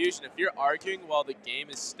there's confusion. If you're arguing while the game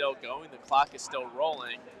is still going, the clock is still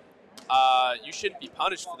rolling. You shouldn't be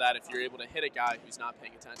punished for that if you're able to hit a guy who's not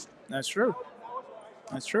paying attention. That's true.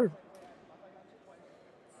 That's true.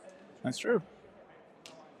 That's true.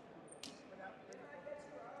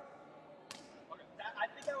 I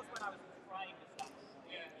think that was when I was trying to stop.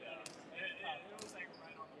 It was like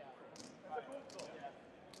right on.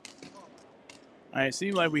 All right,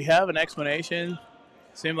 seems like we have an explanation.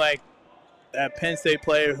 Seems like that Penn State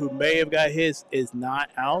player who may have got his is not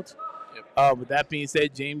out. Yep. With that being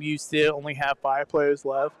said, JMU still only have 5 players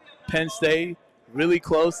left. Penn State really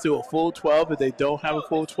close to a full 12, but they don't have a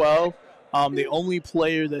full 12. The only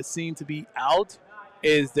player that seemed to be out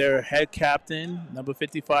is their head captain, number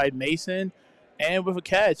 55, Mason. And with a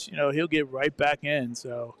catch, he'll get right back in.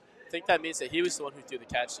 So I think that means that he was the one who threw the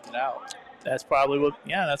catch to get out. That's probably what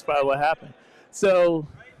happened. So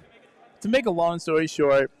to make a long story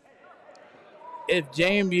short, if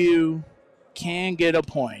JMU can get a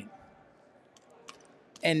point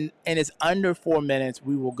and it's under 4 minutes,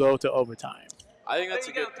 we will go to overtime. I think that's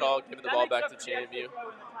a good call, giving the ball back to JMU.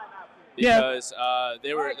 Yeah. Because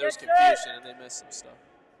there was confusion and they missed some stuff.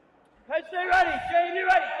 Penn State ready, JMU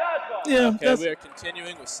ready, dodgeball. Yeah. Okay, we are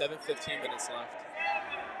continuing with 7:15 minutes left.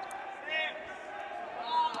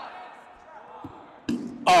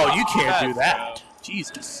 Oh, you can't do that.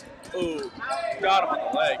 Jesus. Ooh, got him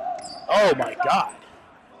on the leg. Oh, my God.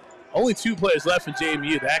 Only 2 players left in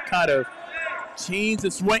JMU. That kind of changed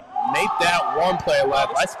the swing. Make that 1 player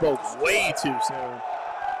left. I spoke way too soon.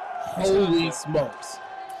 Holy smokes.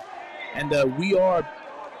 And we are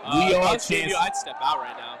JMU, I'd step out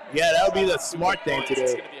right now. Yeah, that would be the smart thing to do.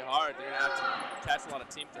 It's going to be hard. They're going to have to catch a lot of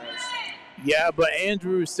team throws. Yeah, but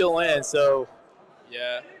Andrew's still in, so.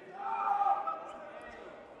 Yeah.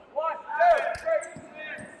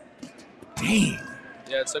 Dang.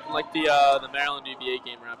 Yeah, it's looking like the Maryland UVA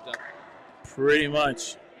game wrapped up. Pretty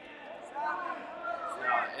much.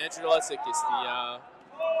 Andrew Lesick is the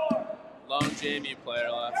lone JMU player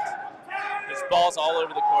left. His ball's all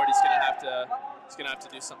over the court. He's gonna have to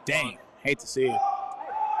do something. Dang, hate to see it.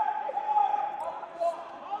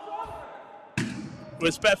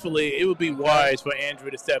 Respectfully, it would be wise for Andrew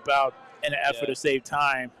to step out in an effort to save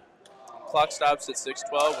time. Clock stops at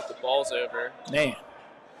 6:12 with the ball's over. Man.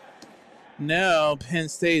 Now Penn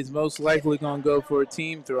State is most likely going to go for a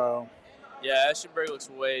team throw. Yeah, Eschenberg looks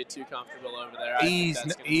way too comfortable over there.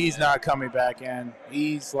 He's not coming back in.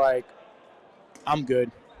 He's like I'm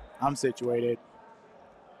good. I'm situated.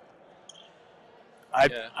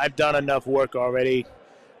 I've done enough work already.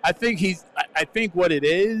 I think what it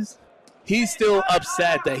is, he's still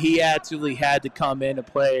upset that he actually had to come in and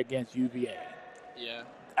play against UVA. Yeah.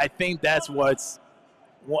 I think that's what's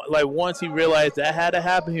like. Once he realized that had to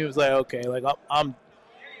happen, he was like, okay, like I'm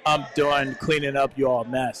done cleaning up y'all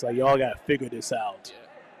mess. Like y'all got to figure this out. Yeah.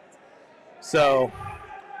 So,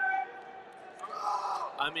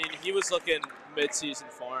 I mean, he was looking mid-season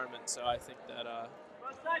form, and so I think that.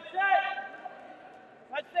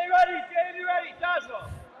 Let's stay ready, JMU ready, Dodgeball.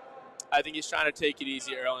 I think he's trying to take it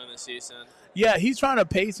easy early in the season. Yeah, he's trying to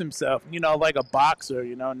pace himself, like a boxer,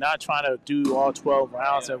 not trying to do all 12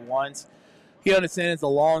 rounds at once. He understands it's a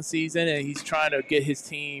long season, and he's trying to get his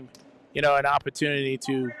team, an opportunity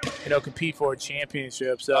to, compete for a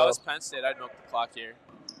championship. So, if I was Penn State, I'd milk the clock here.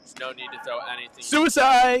 There's no need to throw anything.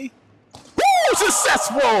 Suicide! Woo!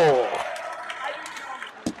 Successful!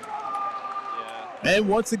 And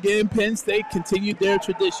once again, Penn State continued their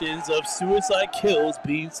traditions of suicide kills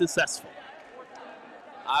being successful.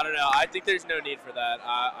 I don't know. I think there's no need for that.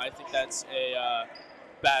 I think that's a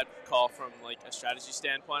bad call from a strategy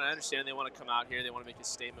standpoint. I understand they want to come out here, they want to make a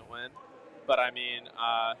statement win, but I mean,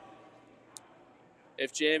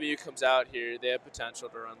 if JMU comes out here, they have potential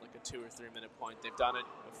to run a 2 or 3 minute point. They've done it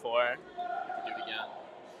before. They can do it again.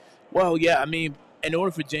 Well, yeah. I mean, in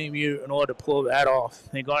order for JMU, in order to pull that off,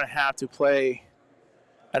 they're going to have to play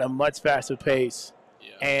at a much faster pace.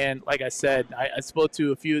 Yeah. And like I said, I spoke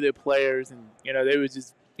to a few of their players, and they were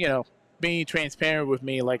just being transparent with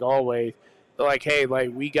me like always. They're like, hey,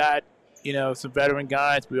 we got some veteran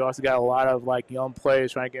guys, but we also got a lot of young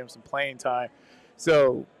players trying to get them some playing time.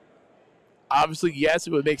 So obviously, yes,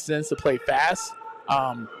 it would make sense to play fast,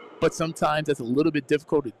 but sometimes it's a little bit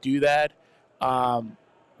difficult to do that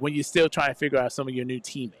when you're still trying to figure out some of your new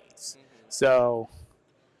teammates. Mm-hmm. So.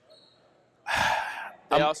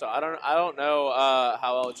 I don't know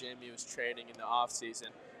how well JMU was training in the off season.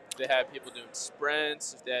 If they had people doing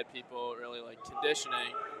sprints, if they had people really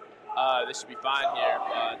conditioning, they should be fine here.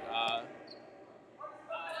 But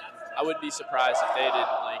I wouldn't be surprised if they didn't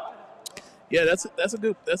Yeah, that's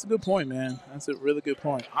a good point, man. That's a really good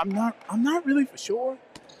point. I'm not really for sure.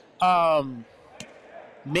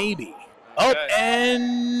 Maybe. Okay. Oh,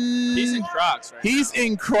 and he's in Crocs right He's now.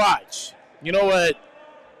 In crotch. You know what?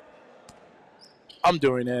 I'm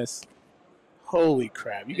doing this. Holy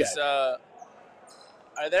crap! You guys. Are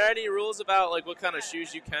there any rules about what kind of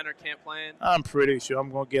shoes you can or can't play in? I'm pretty sure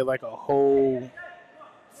I'm gonna get a whole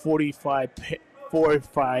 45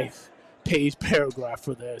 page paragraph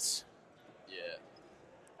for this. Yeah.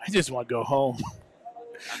 I just want to go home.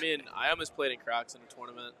 I mean, I almost played in Crocs in a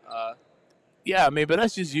tournament. Yeah, I mean, but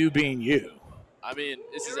that's just you being you. I mean,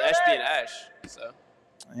 this is Esh being Esh, so.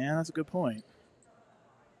 Yeah, that's a good point.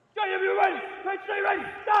 JMU ready, stay ready,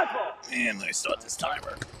 Dodgeball. And let me start this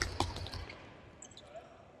timer.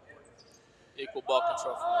 Equal ball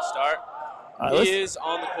control from the start. He is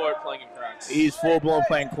on the court playing in Crocs. He's full-blown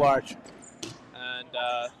playing clutch. And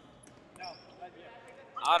I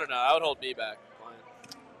don't know. I would hold me back playing.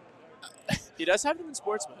 He does have them in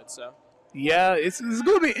sports mode, so. Yeah, it's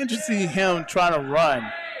going to be interesting him trying to run.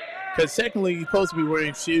 Because technically he's supposed to be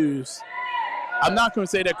wearing shoes. I'm not going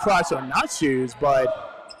to say that Crocs are not shoes, but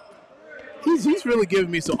he's really giving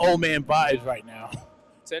me some old man vibes right now.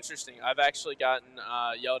 It's interesting. I've actually gotten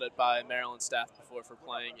yelled at by Maryland staff before for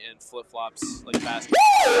playing in flip-flops like basketball.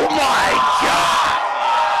 Oh, my God!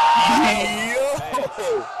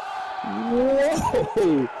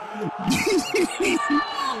 Whoa!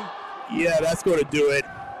 Yeah, that's going to do it.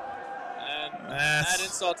 And that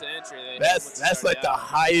insult to injury. That's like the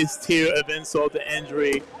highest tier of insult to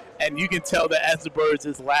injury. And you can tell that Esbirds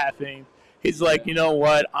is laughing. He's like, you know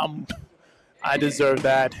what? I deserve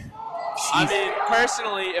that. Jeez. I mean,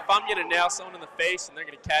 personally, if I'm going to nail someone in the face and they're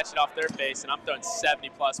going to catch it off their face and I'm throwing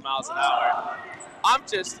 70-plus miles an hour, I'm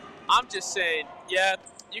just saying, yeah,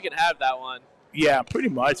 you can have that one. Yeah, pretty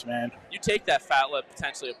much, man. You take that fat lip,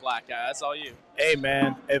 potentially a black guy. That's all you. Hey,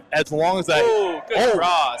 man, as long as I... Ooh, good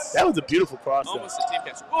cross. That was a beautiful cross. Almost a team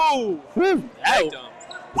catch. Ooh. Tagged him.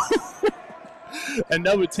 And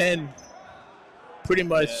number 10, pretty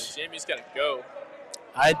much... Yeah, Jamie's got to go.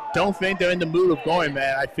 I don't think they're in the mood of going,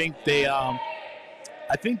 man. I think they're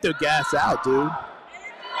gassed out, dude.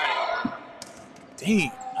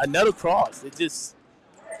 Dang, another cross. They're just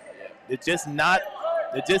not.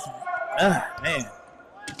 They're just, man.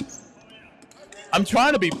 I'm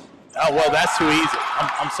trying to be. Oh well, that's too easy.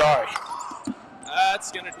 I'm sorry.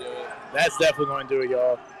 That's gonna do it. That's definitely going to do it,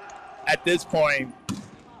 y'all. At this point,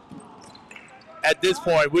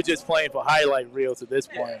 we're just playing for highlight reels. At this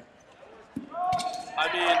point. I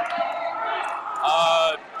mean,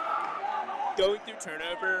 going through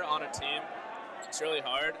turnover on a team, it's really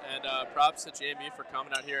hard. And props to JMU for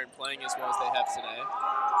coming out here and playing as well as they have today.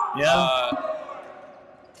 Yeah.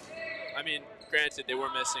 I mean, granted, they were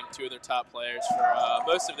missing 2 of their top players for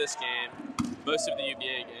most of this game, most of the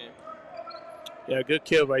UVA game. Yeah, good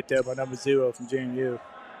kill right there by number 0 from JMU.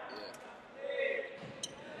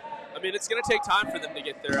 I mean, it's going to take time for them to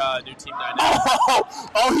get their new team dynamic.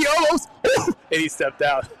 Oh, he almost, and he stepped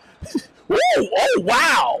out. Oh,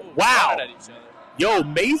 wow. Wow. At each other. Yo,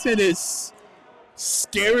 Mason is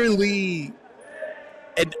scarily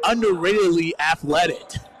and underratedly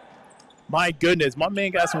athletic. My goodness, my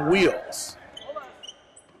man got some wheels.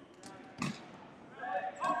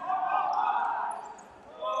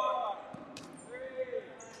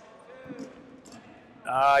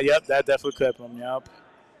 Yep, that definitely clipped him, yep.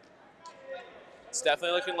 It's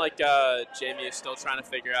definitely looking like JMU is still trying to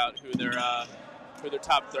figure out who their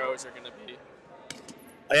top throwers are going to be.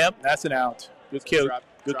 Yep, that's an out. Good kill.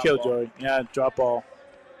 Good kill, Joey. Yeah, drop ball.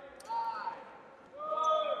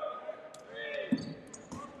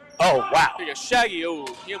 Oh, wow. Here you go, Shaggy. Oh,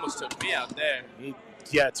 he almost took me out there.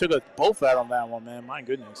 Yeah, took us both out on that one, man. My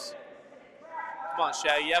goodness. Come on,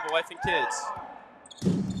 Shaggy. You have a wife and kids.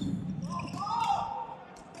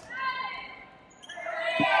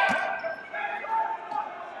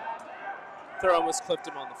 Throw almost clipped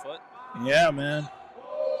him on the foot. Yeah, man.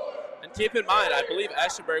 And keep in mind, I believe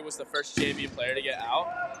Eschenberg was the first JMU player to get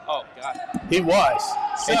out. Oh, God. He was.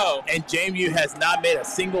 So, and JMU has not made a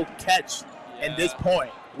single catch at this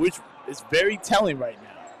point, which is very telling right now.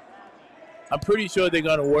 I'm pretty sure they're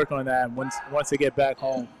going to work on that once they get back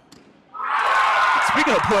home.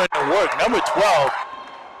 Speaking of putting in work, number 12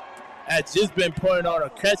 has just been putting on a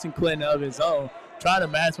catching clinic of his own, trying to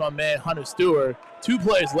match my man Hunter Stewart. 2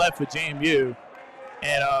 players left for JMU.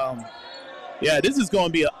 And, yeah, this is going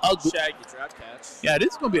to be an ugly. Shaggy drop catch. Yeah, this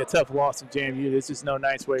is going to be a tough loss to JMU. There's just no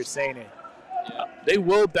nice way of saying it. Yeah. They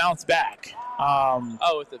will bounce back.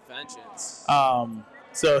 With a vengeance.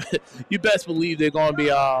 So you best believe they're going to be,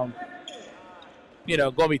 going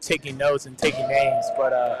to be taking notes and taking names.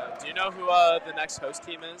 But do you know who the next host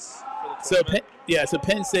team is for the tournament? So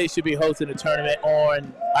Penn State should be hosting the tournament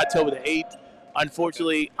on October the 8th.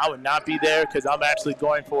 Unfortunately, I would not be there because I'm actually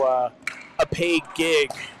going for a paid gig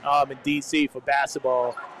in D.C. for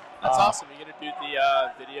basketball. That's awesome. You're going to do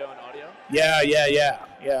the video and audio?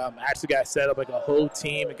 Yeah. I'm actually got to set up like a whole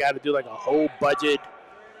team. I got to do like a whole budget.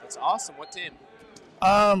 That's awesome. What team?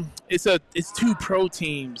 It's 2 pro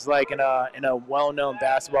teams like in a well-known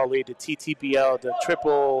basketball league, the TTPL, the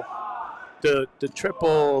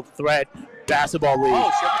triple threat basketball league. Oh,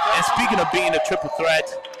 triple threat. And speaking of being a triple threat,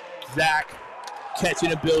 Zach,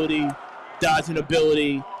 catching ability, dodging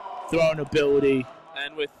ability, throwing ability.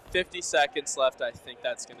 And with 50 seconds left, I think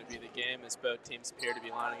that's going to be the game as both teams appear to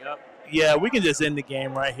be lining up. Yeah, we can just end the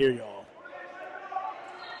game right here, y'all.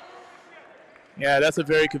 Yeah, that's a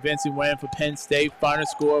very convincing win for Penn State. Final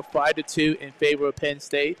score 5-2 in favor of Penn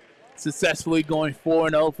State. Successfully going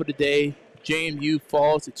 4-0 for the day. JMU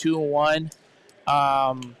falls to 2-1.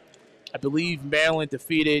 I believe Maryland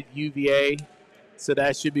defeated UVA, so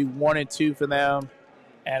that should be 1-2 for them.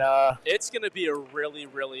 And it's going to be a really,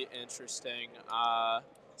 really interesting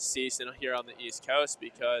season here on the East Coast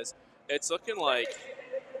because it's looking like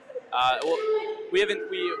we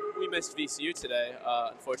missed VCU today.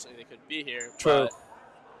 Unfortunately, they couldn't be here. True.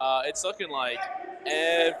 But it's looking like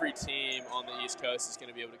every team on the East Coast is going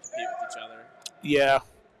to be able to compete with each other. Yeah.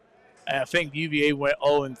 And I think UVA went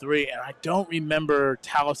 0-3, and I don't remember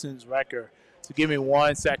Towson's record. So give me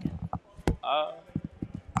 1 second.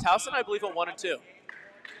 Towson, I believe, went 1-2.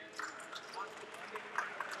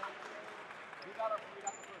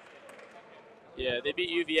 Yeah, they beat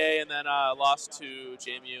UVA and then lost to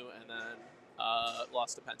JMU and then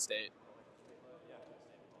lost to Penn State.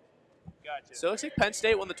 Gotcha. So it looks like Penn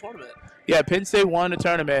State won the tournament. Yeah, Penn State won the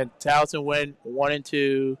tournament. Towson went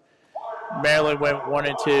 1-2. Maryland went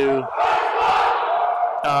 1-2.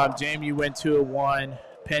 JMU went 2-1.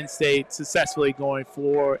 Penn State successfully going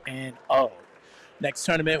 4-0. Next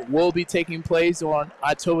tournament will be taking place on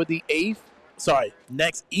October the 8th. Sorry,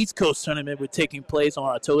 next East Coast tournament will be taking place on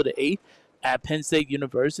October the 8th at Penn State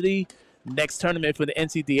University. Next tournament for the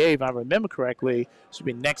NCDA, if I remember correctly, should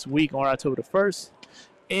be next week on October the 1st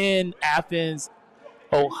in Athens,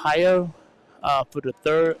 Ohio, for the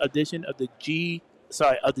 3rd edition of the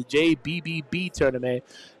JBBB tournament,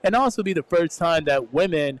 and also be the first time that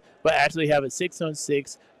women will actually have a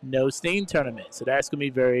 6-on-6 no steam tournament. So that's going to be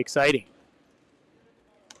very exciting.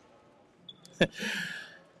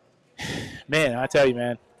 Man, I tell you,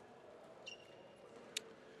 man.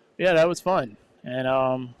 yeah, that was fun.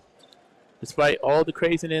 And despite all the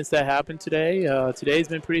craziness that happened today, today's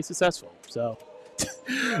been pretty successful. So,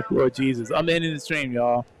 Lord Jesus, I'm ending the stream,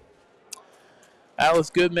 y'all.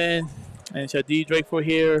 Alice Goodman and Shadi Drakeford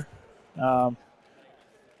here.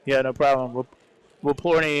 Yeah, no problem.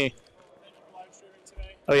 Reporting.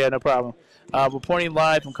 Oh yeah, no problem. Reporting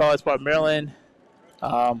live from College Park, Maryland.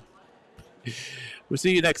 We'll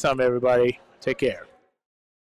see you next time, everybody. Take care.